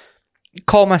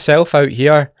 Call myself out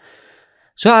here.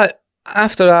 So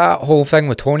after that whole thing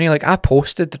with Tony, like, I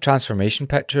posted the transformation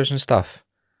pictures and stuff,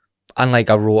 and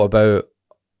like I wrote about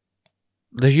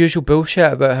the usual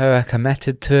bullshit about how I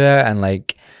committed to it and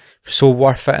like so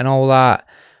worth it and all that.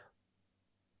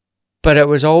 But it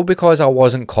was all because I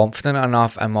wasn't confident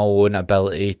enough in my own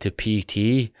ability to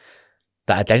PT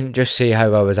that I didn't just say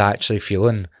how I was actually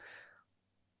feeling.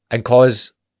 And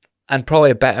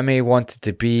probably a bit of me wanted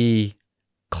to be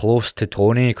close to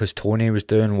Tony because Tony was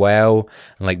doing well,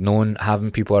 and like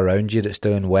having people around you that's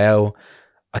doing well.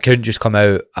 I couldn't just come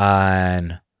out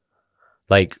and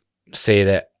like say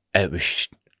that it was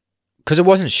because it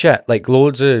wasn't shit. Like,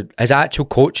 loads of his actual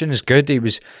coaching is good. He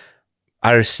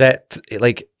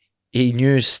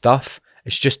knew his stuff.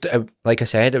 It's just, like I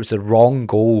said, it was the wrong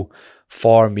goal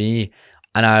for me.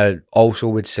 And I also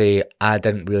would say I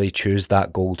didn't really choose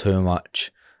that goal too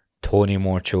much. Tony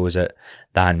more chose it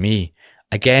than me.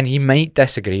 Again, he might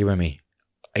disagree with me.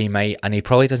 He might, and he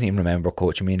probably doesn't even remember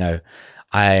coaching me now.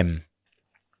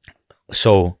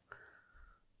 So,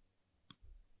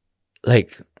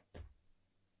 like,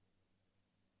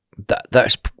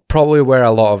 that's probably where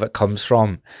a lot of it comes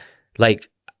from. Like,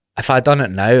 if I'd done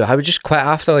it now, I would just quit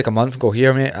after like a month and go,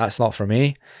 here, mate, that's not for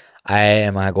me.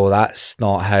 And I go, that's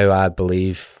not how I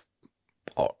believe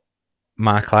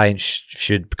my clients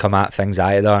should come at things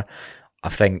either. I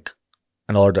think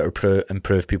in order to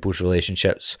improve people's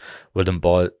relationships with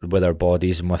their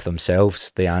bodies and with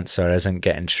themselves, the answer isn't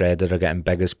getting shredded or getting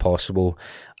big as possible.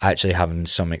 Actually having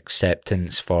some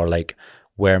acceptance for like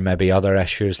where maybe other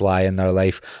issues lie in their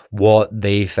life, what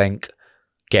they think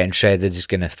getting shredded is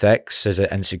going to fix. Is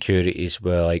it insecurities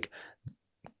where like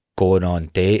going on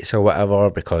dates or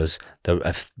whatever because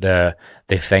if they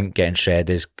think getting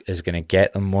shredded is going to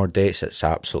get them more dates. It's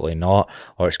absolutely not.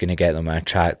 Or it's going to get them to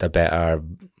attract a better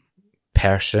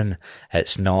person.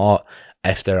 It's not.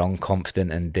 If they're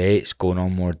unconfident in dates, going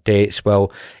on more dates,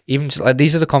 well, even like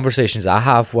these are the conversations I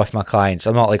have with my clients.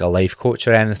 I'm not like a life coach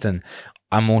or anything.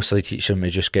 I mostly teach them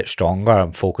to just get stronger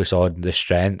and focus on the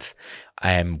strength.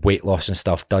 Weight loss and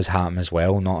stuff does happen as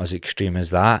well, not as extreme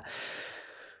as that.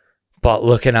 But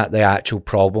looking at the actual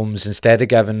problems, instead of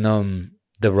giving them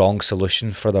the wrong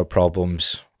solution for their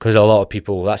problems, because a lot of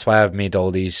people, that's why I've made all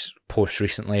these posts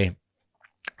recently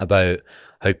about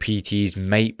how PTs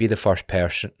might be the first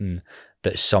person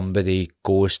that somebody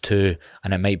goes to,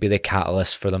 and it might be the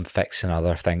catalyst for them fixing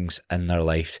other things in their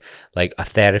life. Like a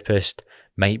therapist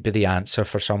might be the answer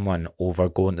for someone over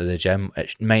going to the gym.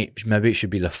 Maybe it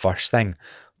should be the first thing,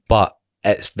 but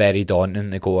it's very daunting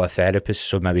to go to a therapist,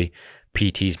 so maybe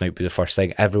PTs might be the first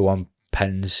thing. Everyone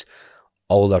pins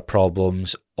all their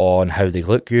problems on how they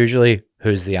look usually.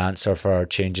 Who's the answer for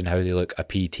changing how they look? A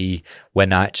PT,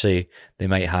 when actually they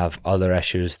might have other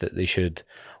issues that they should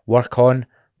work on.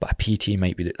 But a PT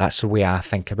might be, that's the way I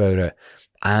think about it.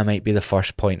 I might be the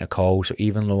first point of call. So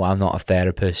even though I'm not a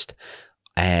therapist,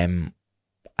 and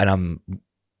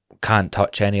can't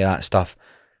touch any of that stuff,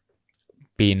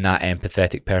 being that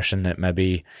empathetic person that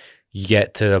maybe you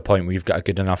get to the point where you've got a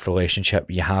good enough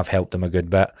relationship, you have helped them a good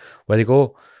bit, where they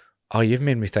go, oh, you've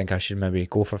made me think I should maybe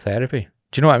go for therapy.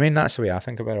 Do you know what I mean? That's the way I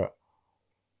think about it.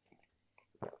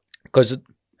 Because,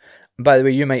 by the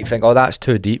way, you might think, oh, that's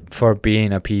too deep for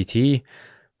being a PT.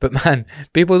 But man,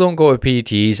 people don't go to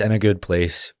PTs in a good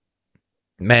place,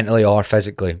 mentally or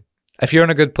physically. If you're in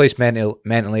a good place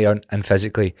mentally and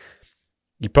physically,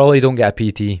 you probably don't get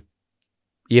a PT,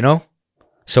 you know?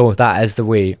 So that is the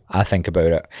way I think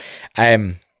about it.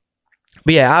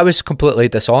 But yeah, I was completely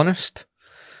dishonest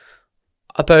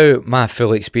about my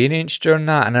full experience during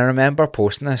that, and I remember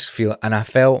posting this and I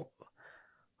felt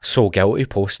so guilty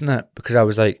posting it, because I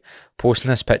was like posting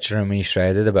this picture of me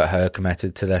shredded about how I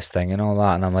committed to this thing and all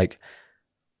that, and I'm like,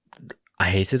 I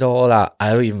hated all of that.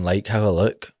 I don't even like how I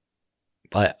look,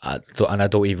 and I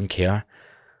don't even care.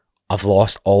 I've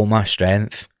lost all my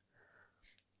strength.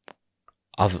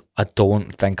 I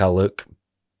don't think I looked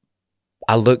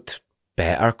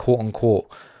better, quote unquote,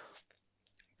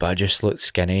 but I just looked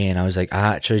skinny, and I was like,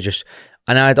 I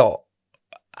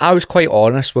was quite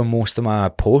honest with most of my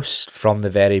posts from the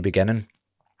very beginning,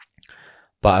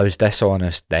 but I was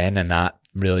dishonest then, and that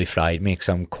really fried me because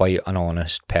I'm quite an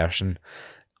honest person.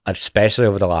 Especially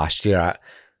over the last year,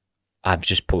 I've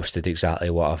just posted exactly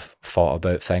what I've thought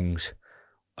about things,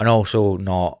 and also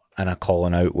not in a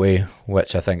calling out way,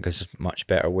 which I think is a much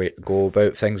better way to go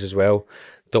about things as well.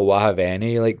 Don't want to have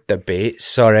any like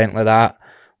debates or anything like that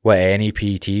with any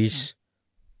PTs.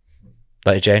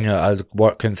 Like genuinely,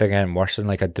 couldn't think of anything worse than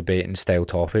like a debating style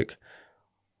topic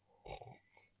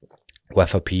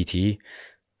with a PT.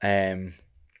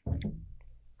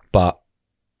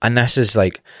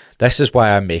 This is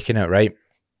why I'm making it, right?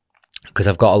 Because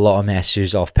I've got a lot of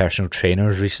messages off personal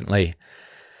trainers recently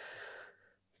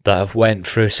that have went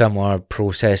through similar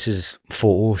processes,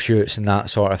 photo shoots and that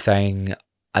sort of thing,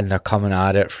 and they're coming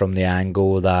at it from the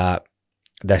angle that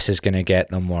this is going to get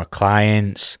them more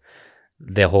clients.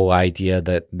 The whole idea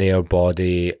that their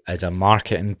body is a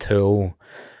marketing tool.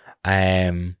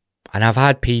 And I've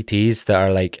had PTs that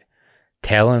are like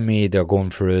telling me they're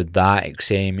going through that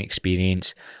same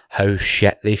experience, how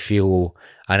shit they feel,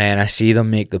 and then I see them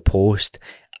make the post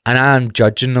and I'm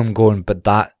judging them going, but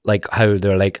that, like, how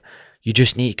they're like, you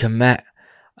just need to commit,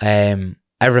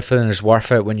 everything is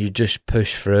worth it when you just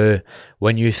push through.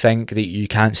 When you think that you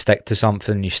can't stick to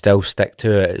something, you still stick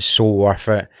to it. It's so worth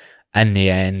it in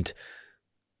the end.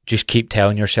 Just keep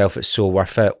telling yourself it's so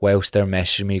worth it, whilst they're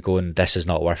messaging me going, this is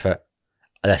not worth it.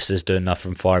 This is doing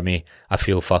nothing for me. I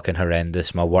feel fucking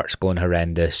horrendous. My work's going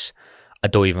horrendous. I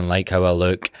don't even like how I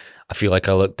look. I feel like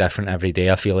I look different every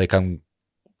day. I feel like I'm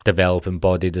developing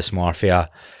body dysmorphia.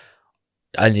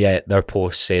 And yet their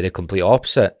posts say the complete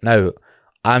opposite. Now,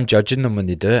 I'm judging them when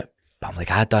they do it, but I'm like,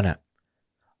 I done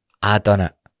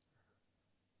it.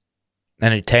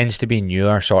 And it tends to be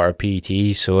newer sort of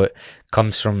PT, so it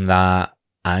comes from that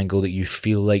angle that you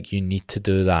feel like you need to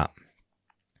do that.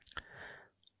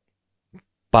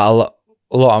 But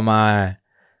a lot of my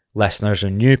listeners are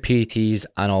new PTs,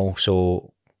 and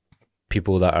also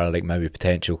people that are like maybe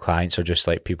potential clients, or just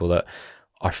like people that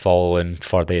are following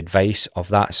for the advice of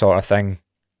that sort of thing.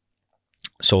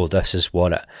 So this is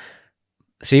what it...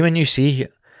 See, when you see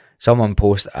someone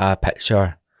post a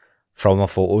picture from a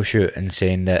photo shoot and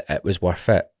saying that it was worth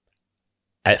it,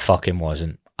 it fucking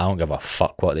wasn't. I don't give a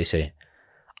fuck what they say.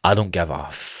 I don't give a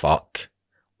fuck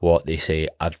what they say.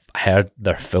 I've heard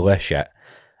they're full of shit.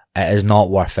 It is not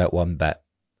worth it one bit.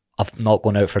 I've not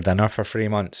gone out for dinner for 3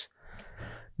 months.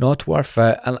 Not worth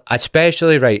it. And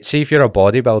especially, right, see if you're a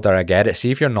bodybuilder, I get it. See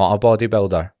if you're not a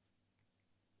bodybuilder.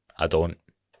 I don't.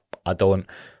 Do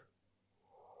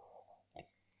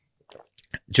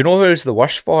you know who's the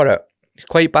worst for it? It's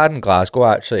quite bad in Glasgow,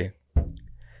 actually.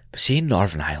 But see in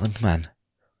Northern Ireland, man.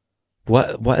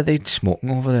 What are they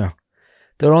smoking over there?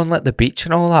 They're on like the beach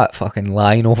and all that, fucking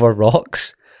lying over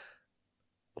rocks.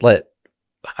 Like,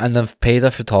 and they've paid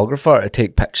a photographer to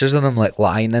take pictures of them like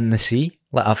lying in the sea.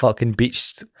 Like a fucking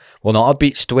beached, well, not a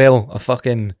beached whale, a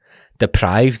fucking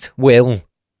deprived whale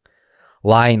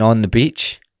lying on the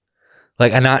beach.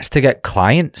 Like, and that's to get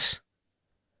clients.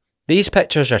 These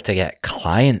pictures are to get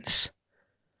clients.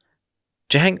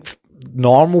 Do you think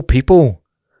normal people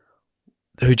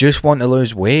who just want to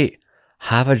lose weight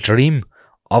have a dream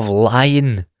of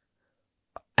lying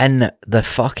in the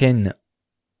fucking,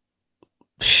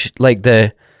 with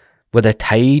the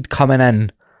tide coming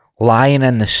in, lying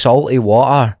in the salty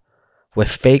water with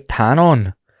fake tan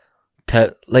on?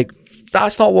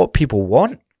 That's not what people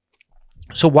want.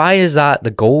 So why is that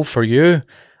the goal for you?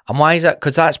 And why is that?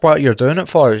 Because that's what you're doing it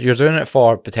for. You're doing it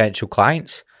for potential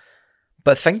clients.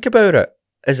 But think about it.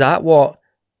 Is that what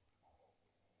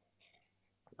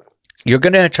you're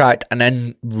going to attract?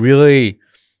 An really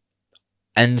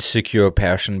insecure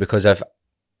person? Because if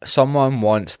someone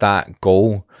wants that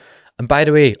goal, and by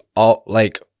the way,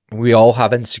 we all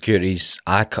have insecurities.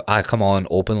 I come on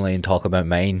openly and talk about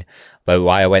mine, about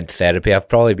why I went to therapy. I've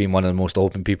probably been one of the most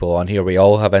open people on here. We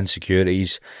all have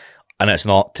insecurities, and it's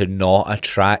not to not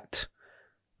attract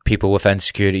people with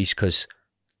insecurities, because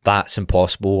that's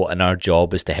impossible, and our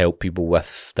job is to help people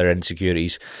with their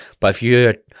insecurities. But if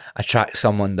you attract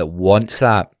someone that wants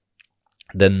that,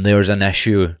 then there's an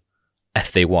issue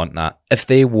if they want that. If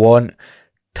they want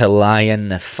to lie in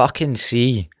the fucking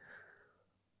sea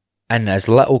in as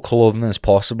little clothing as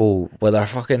possible with their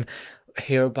fucking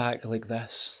hair back like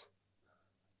this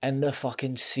in the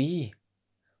fucking sea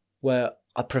with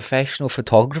a professional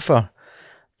photographer,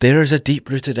 there is a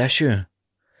deep-rooted issue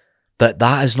that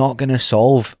is not going to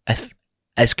solve. If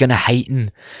it's going to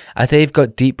heighten, if they've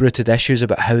got deep-rooted issues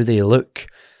about how they look,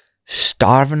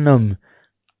 starving them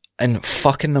and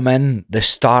fucking them in the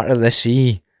start of the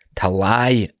sea to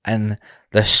lie in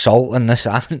the salt and the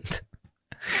sand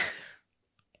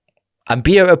and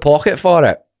be out of pocket for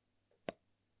it.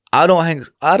 I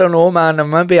don't know, man.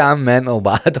 Maybe I'm mental,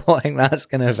 but I don't think that's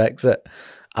going to fix it.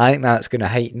 I think that's going to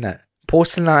heighten it.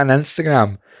 Posting that on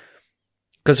Instagram,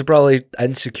 because they're probably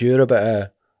insecure about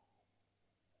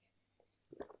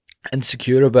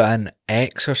an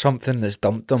ex or something that's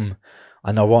dumped them,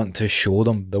 and they want to show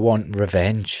them. They want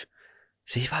revenge.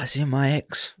 See if I see my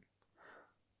ex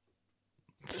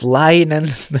flying in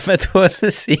the middle of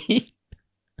the sea.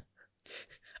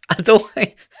 I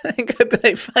think I'd be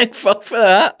like, thank fuck for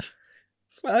that.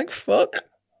 Thank fuck.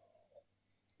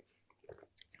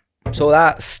 So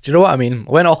do you know what I mean?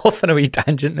 I went off on a wee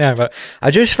tangent there, but I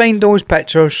just find those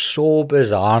pictures so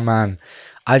bizarre, man.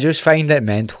 I just find it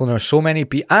mental, and there's so many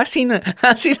I've seen a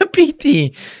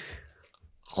PT,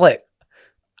 like,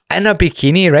 in a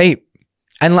bikini, right?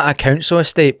 In like a council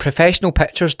estate, professional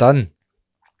pictures done,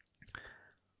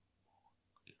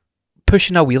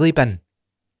 pushing a wheelie bin.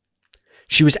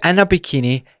 She was in a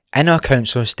bikini, in a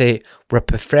council estate, with a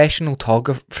professional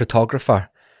photographer,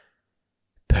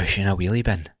 pushing a wheelie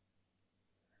bin.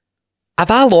 Have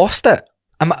I lost it?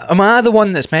 Am I the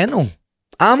one that's mental?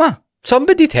 Am I?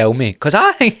 Somebody tell me, because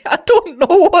I don't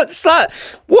know what's that.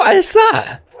 What is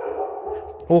that?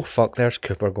 Oh fuck, there's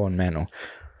Cooper going mental.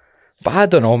 But I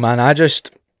don't know, man. I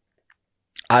just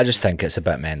think it's a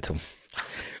bit mental.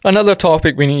 Another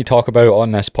topic we need to talk about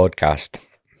on this podcast,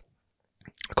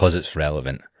 because it's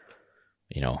relevant,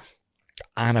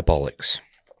 anabolics,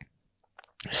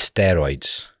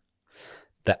 steroids.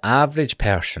 The average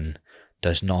person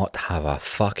does not have a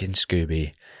fucking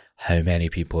Scooby how many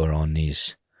people are on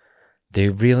these. They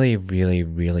really, really,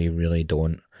 really, really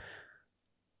don't.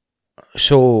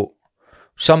 So,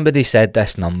 somebody said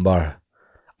this number,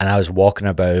 and I was walking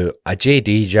about a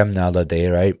JD gym the other day,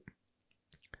 right?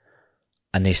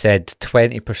 And they said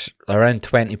 20%, around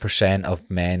 20% of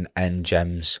men in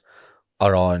gyms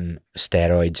are on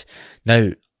steroids.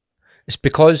 Now, it's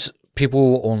because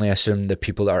people only assume that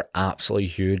people that are absolutely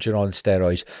huge are on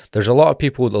steroids. There's a lot of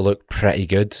people that look pretty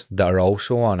good that are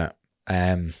also on it.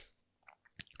 And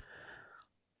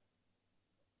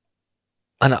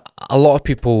a lot of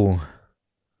people,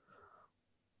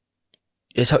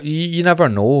 you never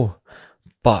know,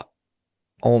 but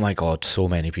Oh my God, so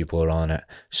many people are on it.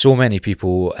 So many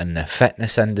people in the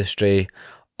fitness industry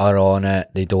are on it.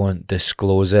 They don't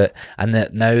disclose it. And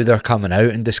that now they're coming out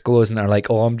and disclosing. They're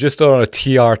like, oh, I'm just on a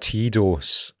TRT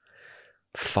dose.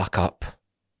 Fuck up.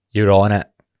 You're on it.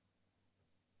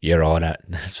 You're on it.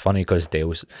 It's funny because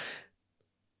Dale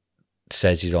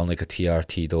says he's on like a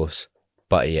TRT dose.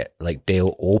 But yeah, like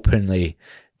Dale openly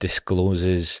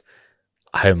discloses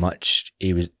how much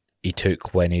he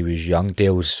took when he was young.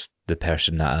 Dale's the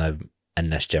person that I'm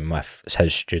in this gym with. It's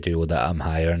his studio that I'm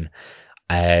hiring.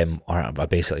 Or I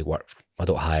basically work. I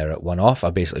don't hire it one off.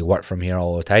 I basically work from here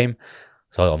all the time.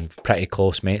 So I'm pretty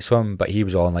close mates with him. But he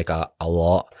was on like a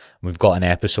lot. We've got an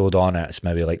episode on it. It's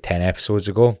maybe like 10 episodes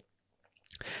ago.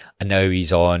 And now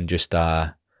he's on just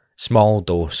a small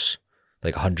dose,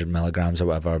 like 100 milligrams or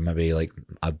whatever. Maybe like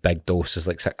a big dose is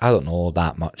like six. I don't know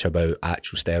that much about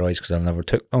actual steroids because I never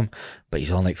took them. But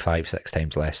he's on like 5-6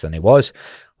 times less than he was.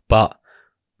 But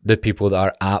the people that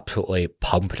are absolutely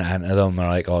pumping it into them are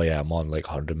like, oh yeah, I'm on like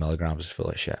 100 milligrams, it's full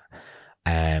of shit.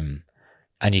 And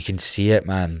you can see it,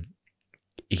 man.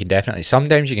 You can definitely,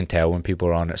 sometimes you can tell when people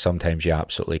are on it, sometimes you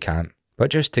absolutely can't.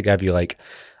 But just to give you like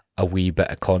a wee bit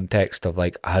of context of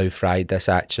like how fried this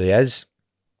actually is,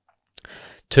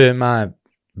 two of my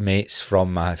mates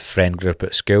from my friend group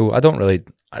at school,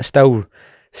 I still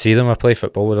see them, I play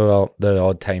football with them the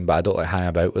odd time, but I don't like hang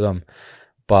about with them.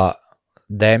 But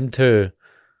them two,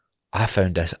 I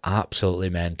found this absolutely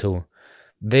mental.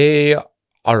 They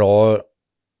are all,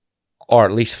 or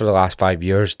at least for the last 5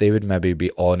 years, they would maybe be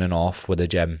on and off with the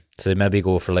gym. So they maybe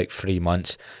go for like 3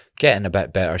 months, get in a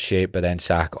bit better shape, but then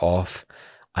sack off.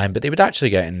 But they would actually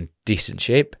get in decent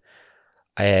shape.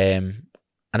 And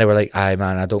they were like, aye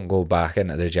man, I don't go back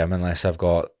into the gym unless I've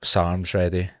got SARMs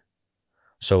ready.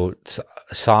 So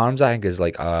SARMs, I think, is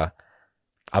like I'm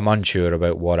unsure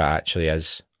about what it actually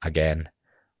is again.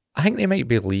 I think they might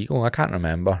be legal, I can't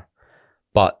remember.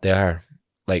 But they're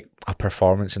like a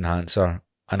performance enhancer.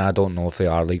 And I don't know if they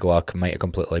are legal. I might have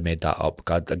completely made that up.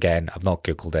 God, again, I've not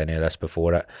Googled any of this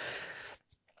before it.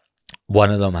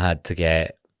 One of them had to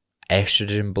get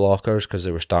estrogen blockers because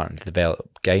they were starting to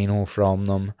develop gyno from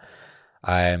them.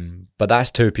 But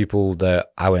that's two people that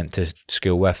I went to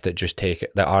school with that just take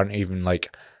it, that aren't even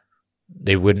like,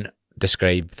 they wouldn't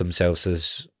describe themselves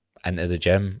as into the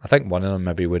gym. I think one of them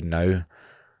maybe would now,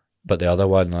 but the other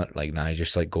one, like, nah, he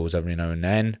just like goes every now and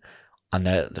then, and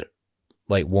they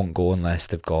like won't go unless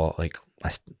they've got like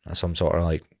some sort of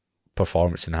like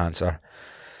performance enhancer.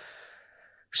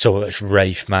 So it's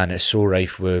rife, man. It's so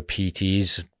rife with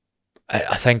PTs.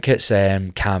 I think it's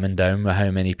calming down with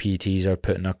how many PTs are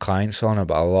putting their clients on it,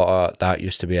 but a lot of that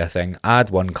used to be a thing. I had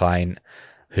one client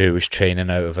who was training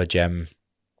out of a gym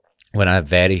when I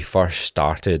very first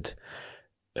started,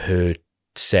 who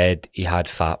said he had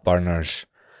fat burners,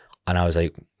 and I was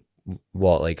like,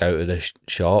 what, like out of the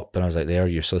shop? And I was like, they're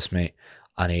useless, mate.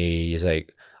 And he's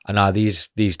like, nah, these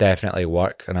definitely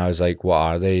work. And I was like, what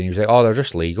are they? And he was like, oh, they're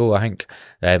just legal. I think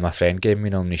my friend gave me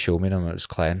them and he showed me them. It was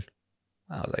clean.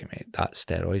 I was like, mate, that's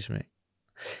steroids, mate.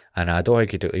 And I don't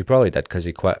think he probably did because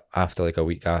he quit after like a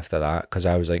week after that. Because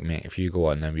I was like, mate, if you go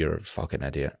on them, you're a fucking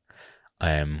idiot.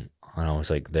 And I was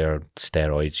like, they're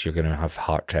steroids. You're going to have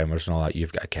heart tremors and all that.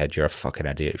 You've got a kid. You're a fucking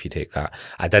idiot if you take that.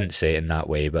 I didn't say it in that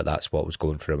way, but that's what was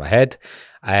going through my head.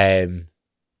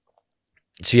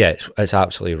 So yeah, it's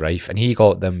absolutely rife. And he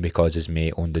got them because his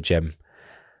mate owned the gym.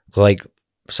 Like,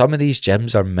 some of these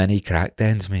gyms are mini crack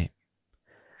dens, mate.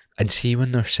 And see,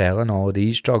 when they're selling all of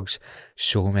these drugs,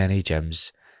 so many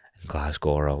gyms in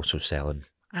Glasgow are also selling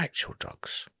actual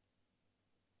drugs.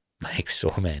 Like,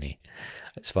 so many.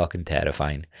 It's fucking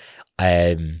terrifying.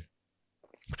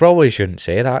 Probably shouldn't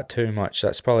say that too much.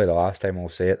 That's probably the last time I'll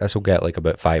say it. This will get like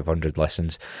about 500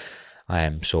 listens.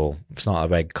 So it's not a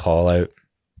big call out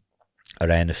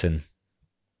or anything,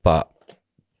 but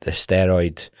the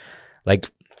steroid,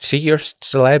 like, see your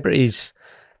celebrities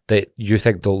that you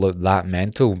think don't look that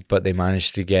mental, but they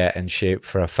managed to get in shape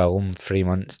for a film 3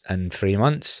 months in 3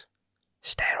 months.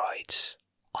 Steroids,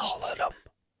 all of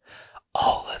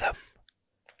them.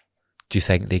 Do you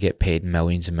think they get paid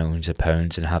millions and millions of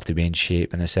pounds and have to be in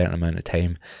shape in a certain amount of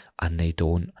time, and they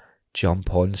don't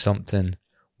jump on something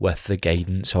with the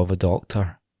guidance of a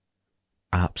doctor?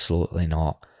 Absolutely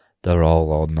not. They're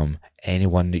all on them.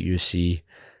 Anyone that you see,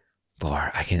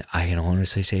 or I can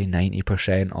honestly say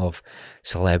 90% of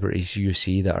celebrities you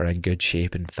see that are in good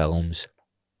shape in films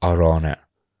are on it.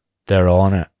 They're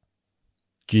on it.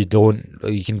 You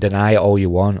can deny it all you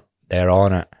want. They're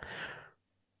on it.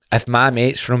 If my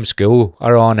mates from school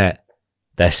are on it,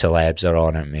 the celebs are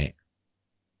on it, mate.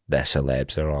 The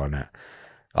celebs are on it.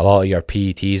 A lot of your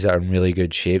PTs that are in really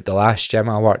good shape. The last gym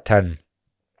I worked in,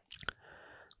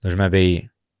 There's maybe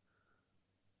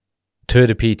 2 of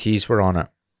the PTs were on it.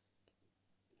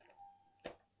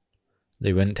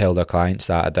 They wouldn't tell their clients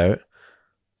that, I doubt.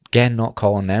 Again, not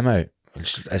calling them out.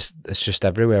 It's just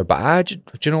everywhere. But do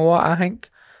you know what I think?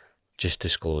 Just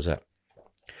disclose it.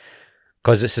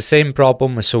 Because it's the same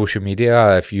problem with social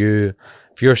media. If you're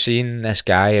seeing this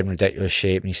guy in ridiculous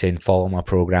shape and he's saying, follow my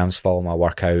programs, follow my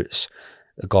workouts,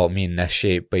 it got me in this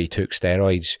shape, but he took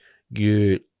steroids,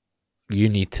 you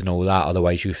need to know that,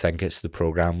 otherwise you think it's the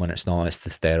program when it's not, it's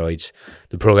the steroids.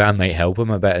 The program might help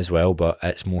him a bit as well, but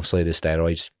it's mostly the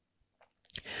steroids.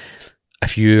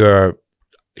 If you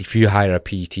hire a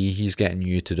PT, he's getting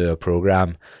you to do a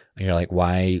program, and you're like,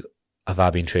 why have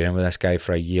I been training with this guy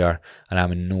for a year and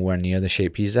I'm nowhere near the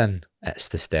shape he's in? It's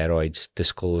the steroids.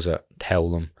 Disclose it. Tell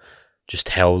them. Just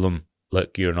tell them,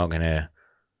 look, you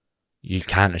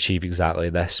can't achieve exactly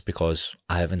this because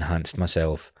I have enhanced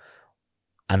myself.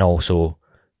 And also,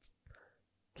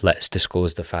 let's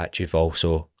disclose the fact you've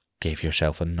also gave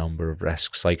yourself a number of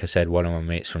risks. Like I said, one of my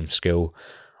mates from school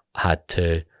had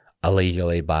to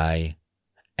illegally buy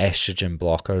estrogen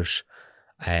blockers,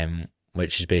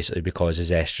 which is basically because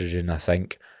his estrogen, I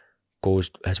think,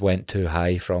 has went too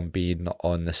high from being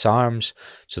on the SARMs,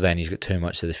 so then he's got too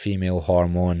much of the female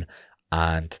hormone,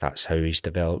 and that's how he's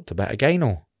developed a bit of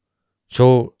gyno.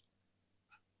 So,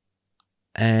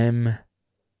 yeah,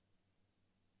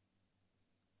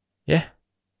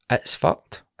 it's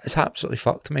fucked. It's absolutely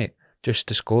fucked, mate. Just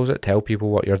disclose it, tell people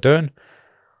what you're doing,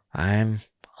 and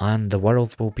the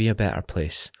world will be a better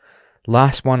place.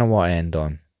 Last one I want to end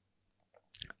on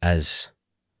is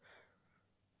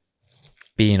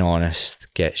being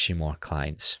honest gets you more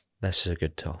clients. This is a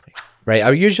good topic. Right,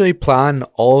 I usually plan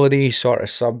all of these sort of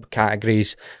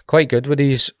subcategories quite good with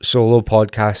these solo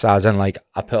podcasts, as in like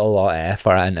I put a lot of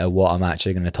effort into what I'm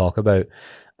actually going to talk about,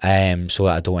 so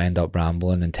that I don't end up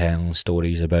rambling and telling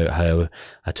stories about how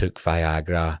I took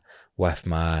Viagra with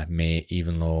my mate,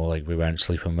 even though like we weren't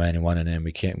sleeping with anyone, and then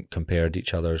we compared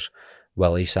each other's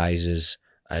willy sizes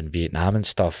in Vietnam and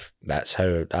stuff. That's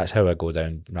how I go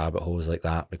down rabbit holes like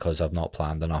that, because I've not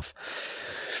planned enough.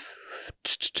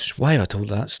 Why have I told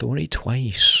that story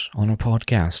twice on a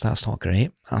podcast? That's not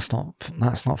great. That's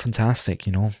not fantastic,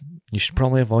 you know. You should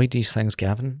probably avoid these things,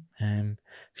 Gavin,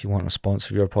 if you want to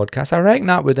sponsor your podcast. I reckon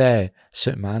that would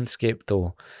suit Manscaped,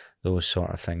 though, those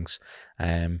sort of things.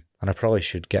 And I probably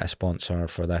should get a sponsor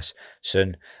for this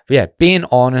soon. But yeah, being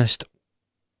honest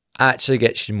actually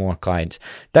gets you more clients.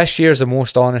 This year's the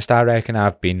most honest I reckon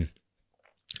I've been.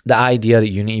 The idea that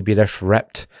you need to be this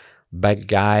ripped big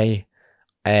guy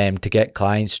to get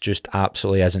clients just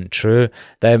absolutely isn't true.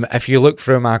 Then if you look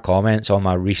through my comments on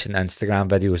my recent Instagram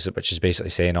videos, which is basically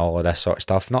saying all of this sort of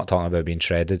stuff, not talking about being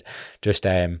shredded, just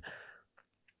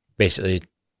basically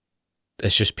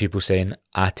it's just people saying,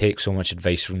 I take so much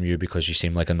advice from you because you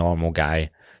seem like a normal guy,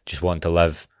 just want to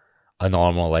live a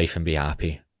normal life and be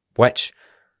happy, which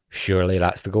surely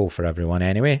that's the goal for everyone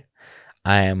anyway.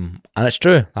 And it's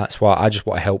true. That's what I just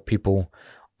want to help people,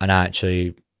 and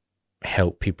actually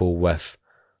help people with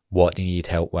what they need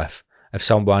help with. If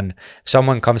someone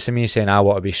comes to me saying I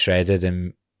want to be shredded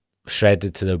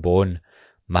to the bone,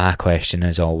 my question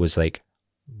is always like,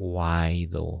 why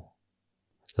though?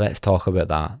 Let's talk about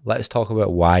that. Let's talk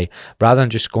about why, rather than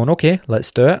just going, okay,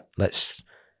 let's do it. Let's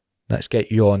get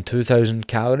you on 2,000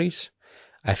 calories.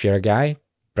 If you're a guy,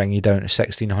 bring you down to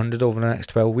 1,600 over the next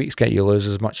 12 weeks. Get you lose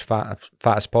as much fat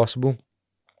as possible.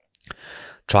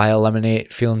 Try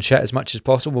eliminate feeling shit as much as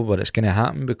possible, but it's going to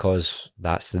happen because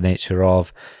that's the nature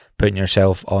of putting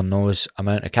yourself on those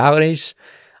amount of calories.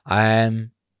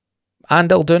 And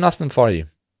it'll do nothing for you.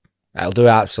 It'll do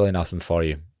absolutely nothing for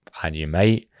you. And you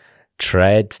might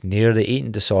tread near the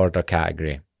eating disorder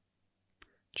category.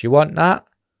 Do you want that?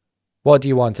 What do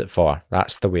you want it for?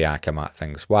 That's the way I come at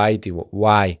things. Why?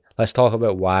 Let's talk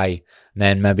about why, and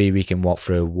then maybe we can walk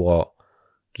through what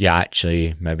you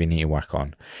actually maybe need to work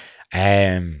on.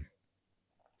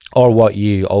 Or what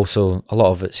you also, a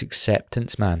lot of it's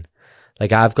acceptance, man.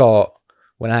 Like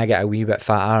when I get a wee bit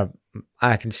fatter,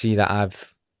 I can see that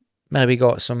I've maybe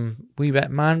got some wee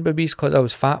bit man boobies because I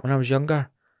was fat when I was younger.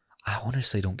 I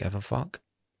honestly don't give a fuck.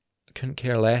 I couldn't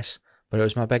care less, but it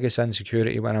was my biggest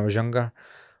insecurity when I was younger.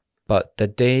 But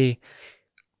did they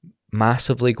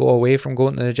massively go away from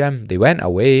going to the gym? They went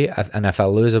away, and if I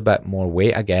lose a bit more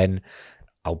weight again,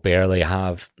 I'll barely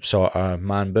have sort of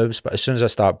man boobs. But as soon as I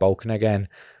start bulking again,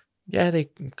 yeah, they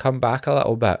come back a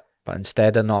little bit. But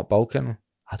instead of not bulking,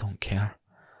 I don't care.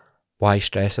 Why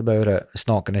stress about it? It's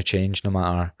not going to change no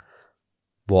matter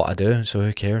what I do, so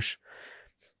who cares?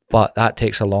 But that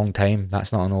takes a long time.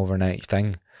 That's not an overnight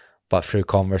thing. But through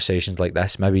conversations like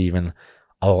this, maybe even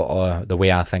the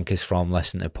way I think is from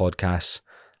listening to podcasts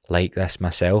like this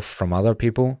myself from other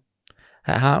people.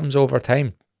 It happens over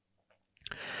time.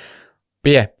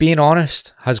 But yeah, being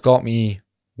honest has got me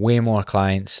way more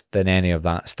clients than any of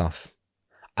that stuff.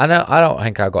 And I don't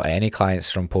think I got any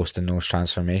clients from posting those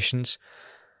transformations.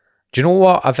 Do you know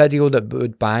what a video that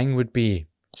would bang would be?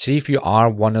 See if you are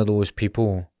one of those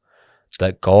people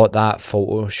that got that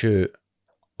photo shoot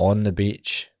on the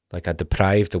beach, like a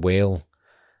deprived whale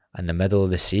in the middle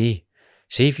of the sea.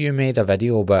 See if you made a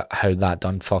video about how that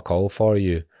done fuck all for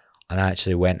you and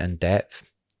actually went in depth.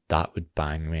 That would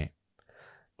bang, mate.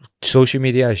 Social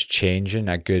media is changing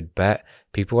a good bit.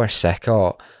 People are sick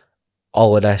of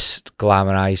all of this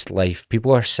glamorized life.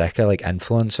 People are sick of like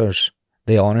influencers.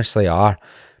 They honestly are.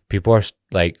 People are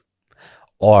like,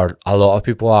 or a lot of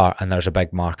people are, and there's a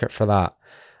big market for that.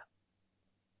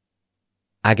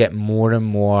 I get more and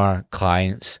more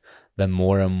clients the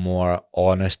more and more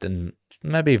honest and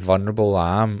maybe vulnerable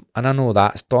I am. And I know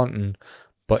that's daunting,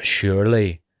 but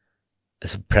surely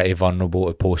it's pretty vulnerable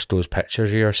to post those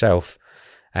pictures of yourself.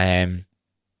 And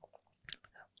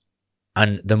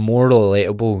the more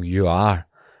relatable you are,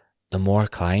 the more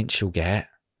clients you'll get.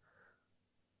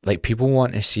 Like, people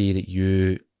want to see that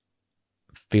you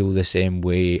feel the same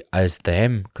way as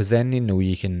them, because then they know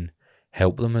you can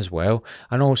help them as well.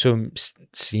 And also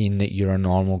seeing that you're a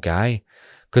normal guy.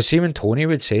 Because see, when Tony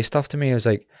would say stuff to me, I was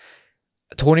like,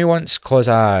 Tony once, because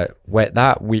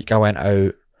that week I went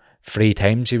out 3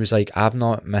 times, he was like, I've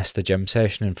not missed a gym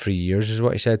session in 3 years, is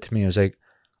what he said to me. I was like,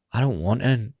 I don't want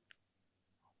to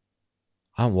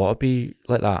be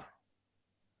like that.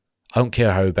 I don't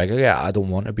care how big I get, I don't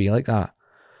want to be like that.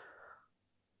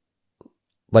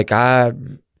 Like, I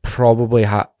probably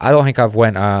I don't think I've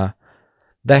went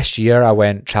this year I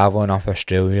went travelling up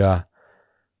Australia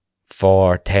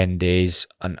for 10 days,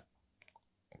 and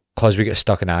because we got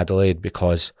stuck in Adelaide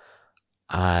because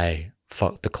I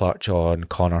fucked the clutch on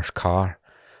Connor's car,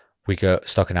 we got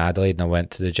stuck in Adelaide and I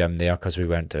went to the gym there because we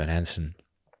weren't doing anything.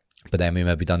 But then we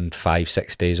maybe done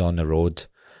 5-6 days on the road.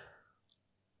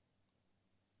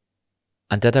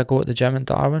 And did I go to the gym in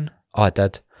Darwin? Oh, I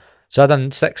did. So I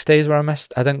done 6 days where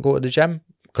I didn't go to the gym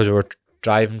because we were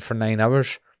driving for 9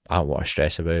 hours. I don't want to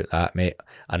stress about that, mate.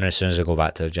 And as soon as I go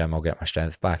back to the gym, I'll get my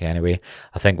strength back anyway.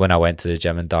 I think when I went to the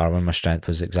gym in Darwin, my strength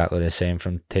was exactly the same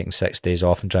from taking 6 days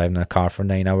off and driving a car for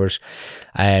 9 hours.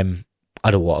 I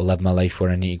don't want to live my life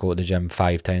where I need to go to the gym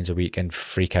 5 times a week and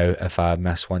freak out if I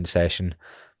miss one session.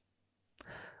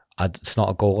 It's not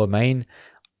a goal of mine.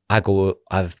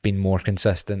 I've been more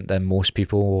consistent than most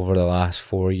people over the last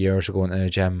 4 years of going to the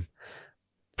gym.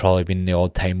 Probably been the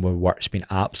odd time where work's been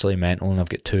absolutely mental and I've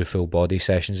got 2 full body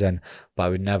sessions in, but I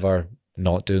would never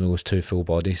not do those 2 full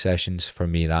body sessions. For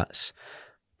me, that's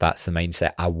the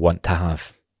mindset I want to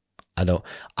have. I don't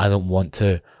want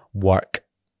to work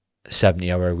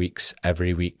 70-hour weeks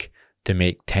every week to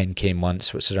make 10k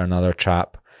months, which is another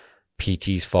trap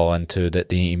PTs fall into, that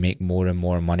they need to make more and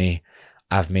more money.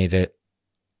 I've made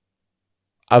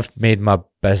my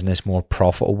business more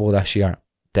profitable this year.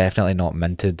 Definitely not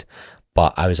minted,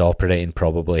 but I was operating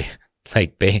probably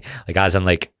like as in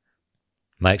like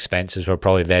my expenses were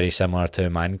probably very similar to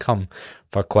my income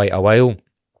for quite a while,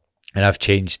 and I've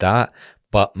changed that.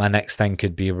 But my next thing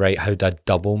could be, right, how do I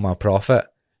double my profit?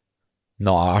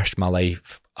 Not arse my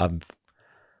life. I've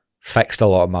fixed a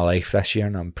lot of my life this year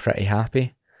and I'm pretty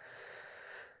happy.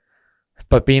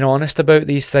 But being honest about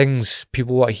these things,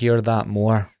 people want to hear that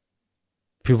more.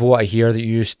 People want to hear that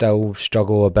you still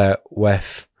struggle a bit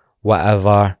with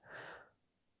whatever.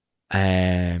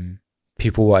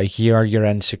 People want to hear your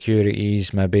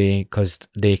insecurities, maybe because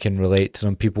they can relate to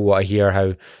them. People want to hear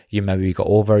how you maybe got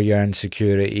over your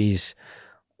insecurities.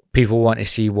 People want to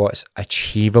see what's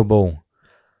achievable,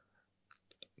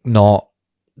 not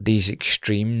these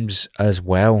extremes as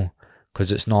well,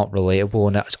 because it's not relatable,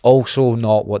 and it's also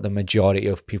not what the majority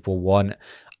of people want,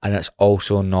 and it's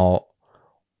also not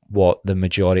what the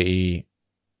majority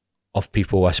of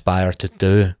people aspire to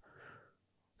do.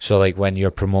 So like when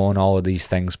you're promoting all of these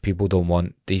things, people don't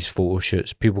want these photo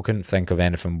shoots. People couldn't think of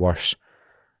anything worse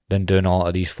than doing all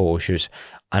of these photo shoots.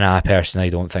 And I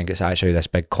personally don't think it's actually this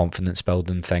big confidence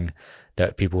building thing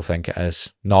that people think it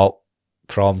is. Not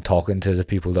from talking to the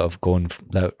people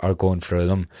that are going through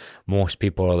them. Most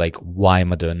people are like, why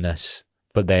am I doing this?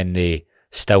 But then they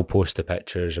still post the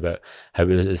pictures about how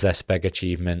it was this big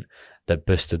achievement that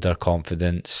boosted their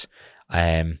confidence.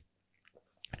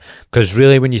 Because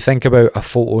really, when you think about a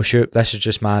photo shoot, this is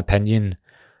just my opinion,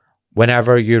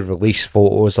 whenever you release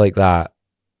photos like that,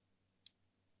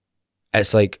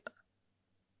 it's like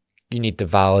you need the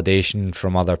validation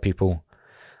from other people.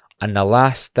 And the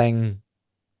last thing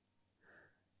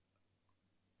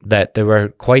that they were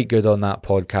quite good on that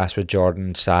podcast with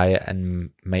Jordan Syatt and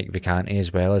Mike Vicanti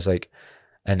as well, as like,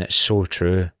 and it's so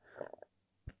true.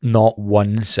 Not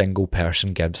one single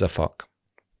person gives a fuck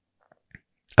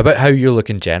about how you look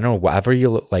in general. Whatever you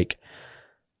look like,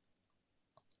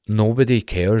 nobody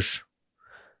cares.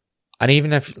 And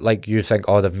even if like you think,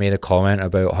 oh, they've made a comment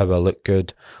about how I look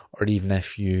good, or even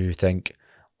if you think,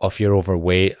 oh, if you're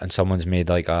overweight and someone's made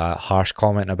like a harsh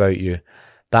comment about you,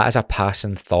 that is a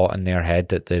passing thought in their head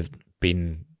that they've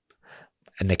been,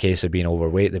 in the case of being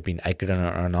overweight, they've been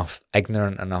ignorant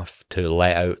enough to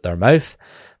let out their mouth.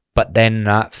 But then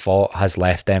that thought has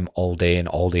left them all day, and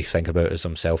all they think about is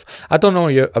themselves. I don't know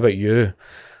about you,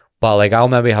 but like I'll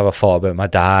maybe have a thought about my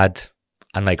dad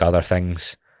and like other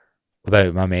things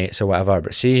about my mates or whatever.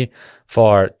 But see,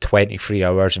 for 23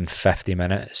 hours and 50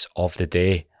 minutes of the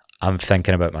day, I'm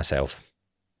thinking about myself.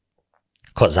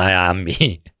 Because I am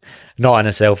me. Not in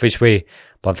a selfish way,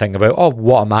 but I'm thinking about, oh,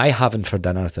 what am I having for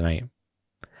dinner tonight?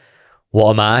 What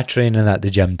am I training at the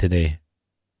gym today?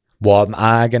 What am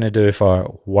I going to do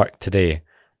for work today?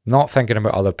 Not thinking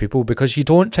about other people, because you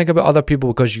don't think about other people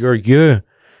because you're you.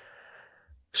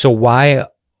 So why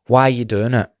are you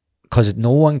doing it? Because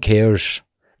no one cares.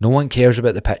 No one cares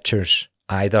about the pictures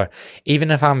either.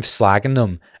 Even if I'm slagging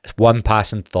them, it's one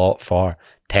passing thought for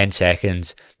 10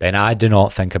 seconds, then I do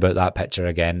not think about that picture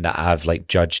again that I've like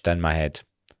judged in my head.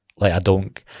 Like I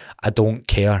don't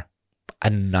care,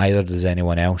 and neither does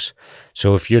anyone else.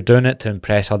 So if you're doing it to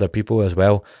impress other people as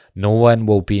well, no one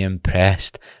will be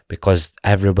impressed, because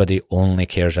everybody only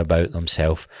cares about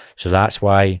themselves. So that's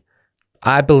why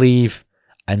I believe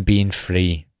in being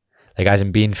free, like as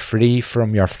in being free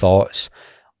from your thoughts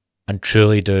and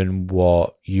truly doing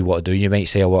what you want to do. You might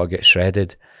say, I want to get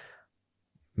shredded.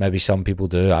 Maybe some people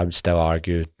do. I would still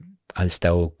argue, I'd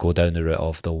still go down the route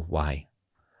of the why.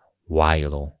 Why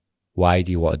though? Why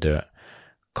do you want to do it?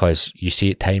 Because you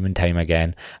see it time and time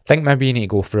again. I think maybe you need to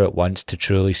go through it once to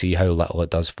truly see how little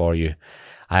it does for you.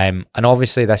 And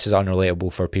obviously this is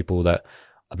unrelatable for people that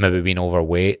have maybe been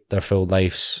overweight their full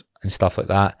lives and stuff like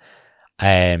that.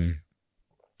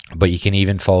 But you can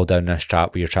even fall down this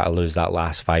trap where you're trying to lose that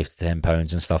last 5 to 10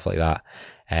 pounds and stuff like that.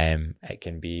 It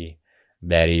can be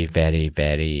very, very,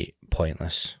 very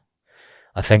pointless.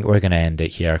 I think we're going to end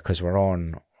it here, because we're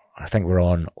on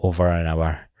over an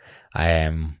hour.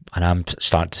 And I'm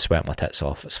starting to sweat my tits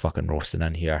off. It's fucking roasting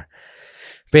in here.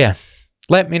 But yeah,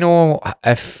 let me know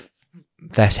if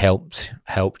this helped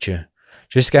you.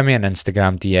 Just give me an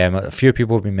Instagram DM. A few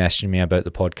people have been messaging me about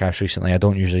the podcast recently. I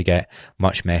don't usually get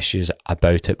much messages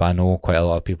about it, but I know quite a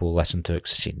lot of people listen to it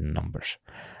because I've seen the numbers.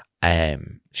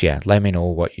 So yeah, let me know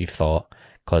what you thought,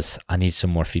 because I need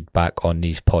some more feedback on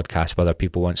these podcasts, whether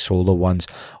people want solo ones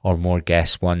or more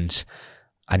guest ones.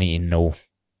 I need to know,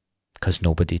 because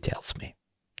nobody tells me,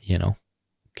 you know.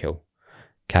 Cool.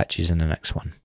 Catch you in the next one.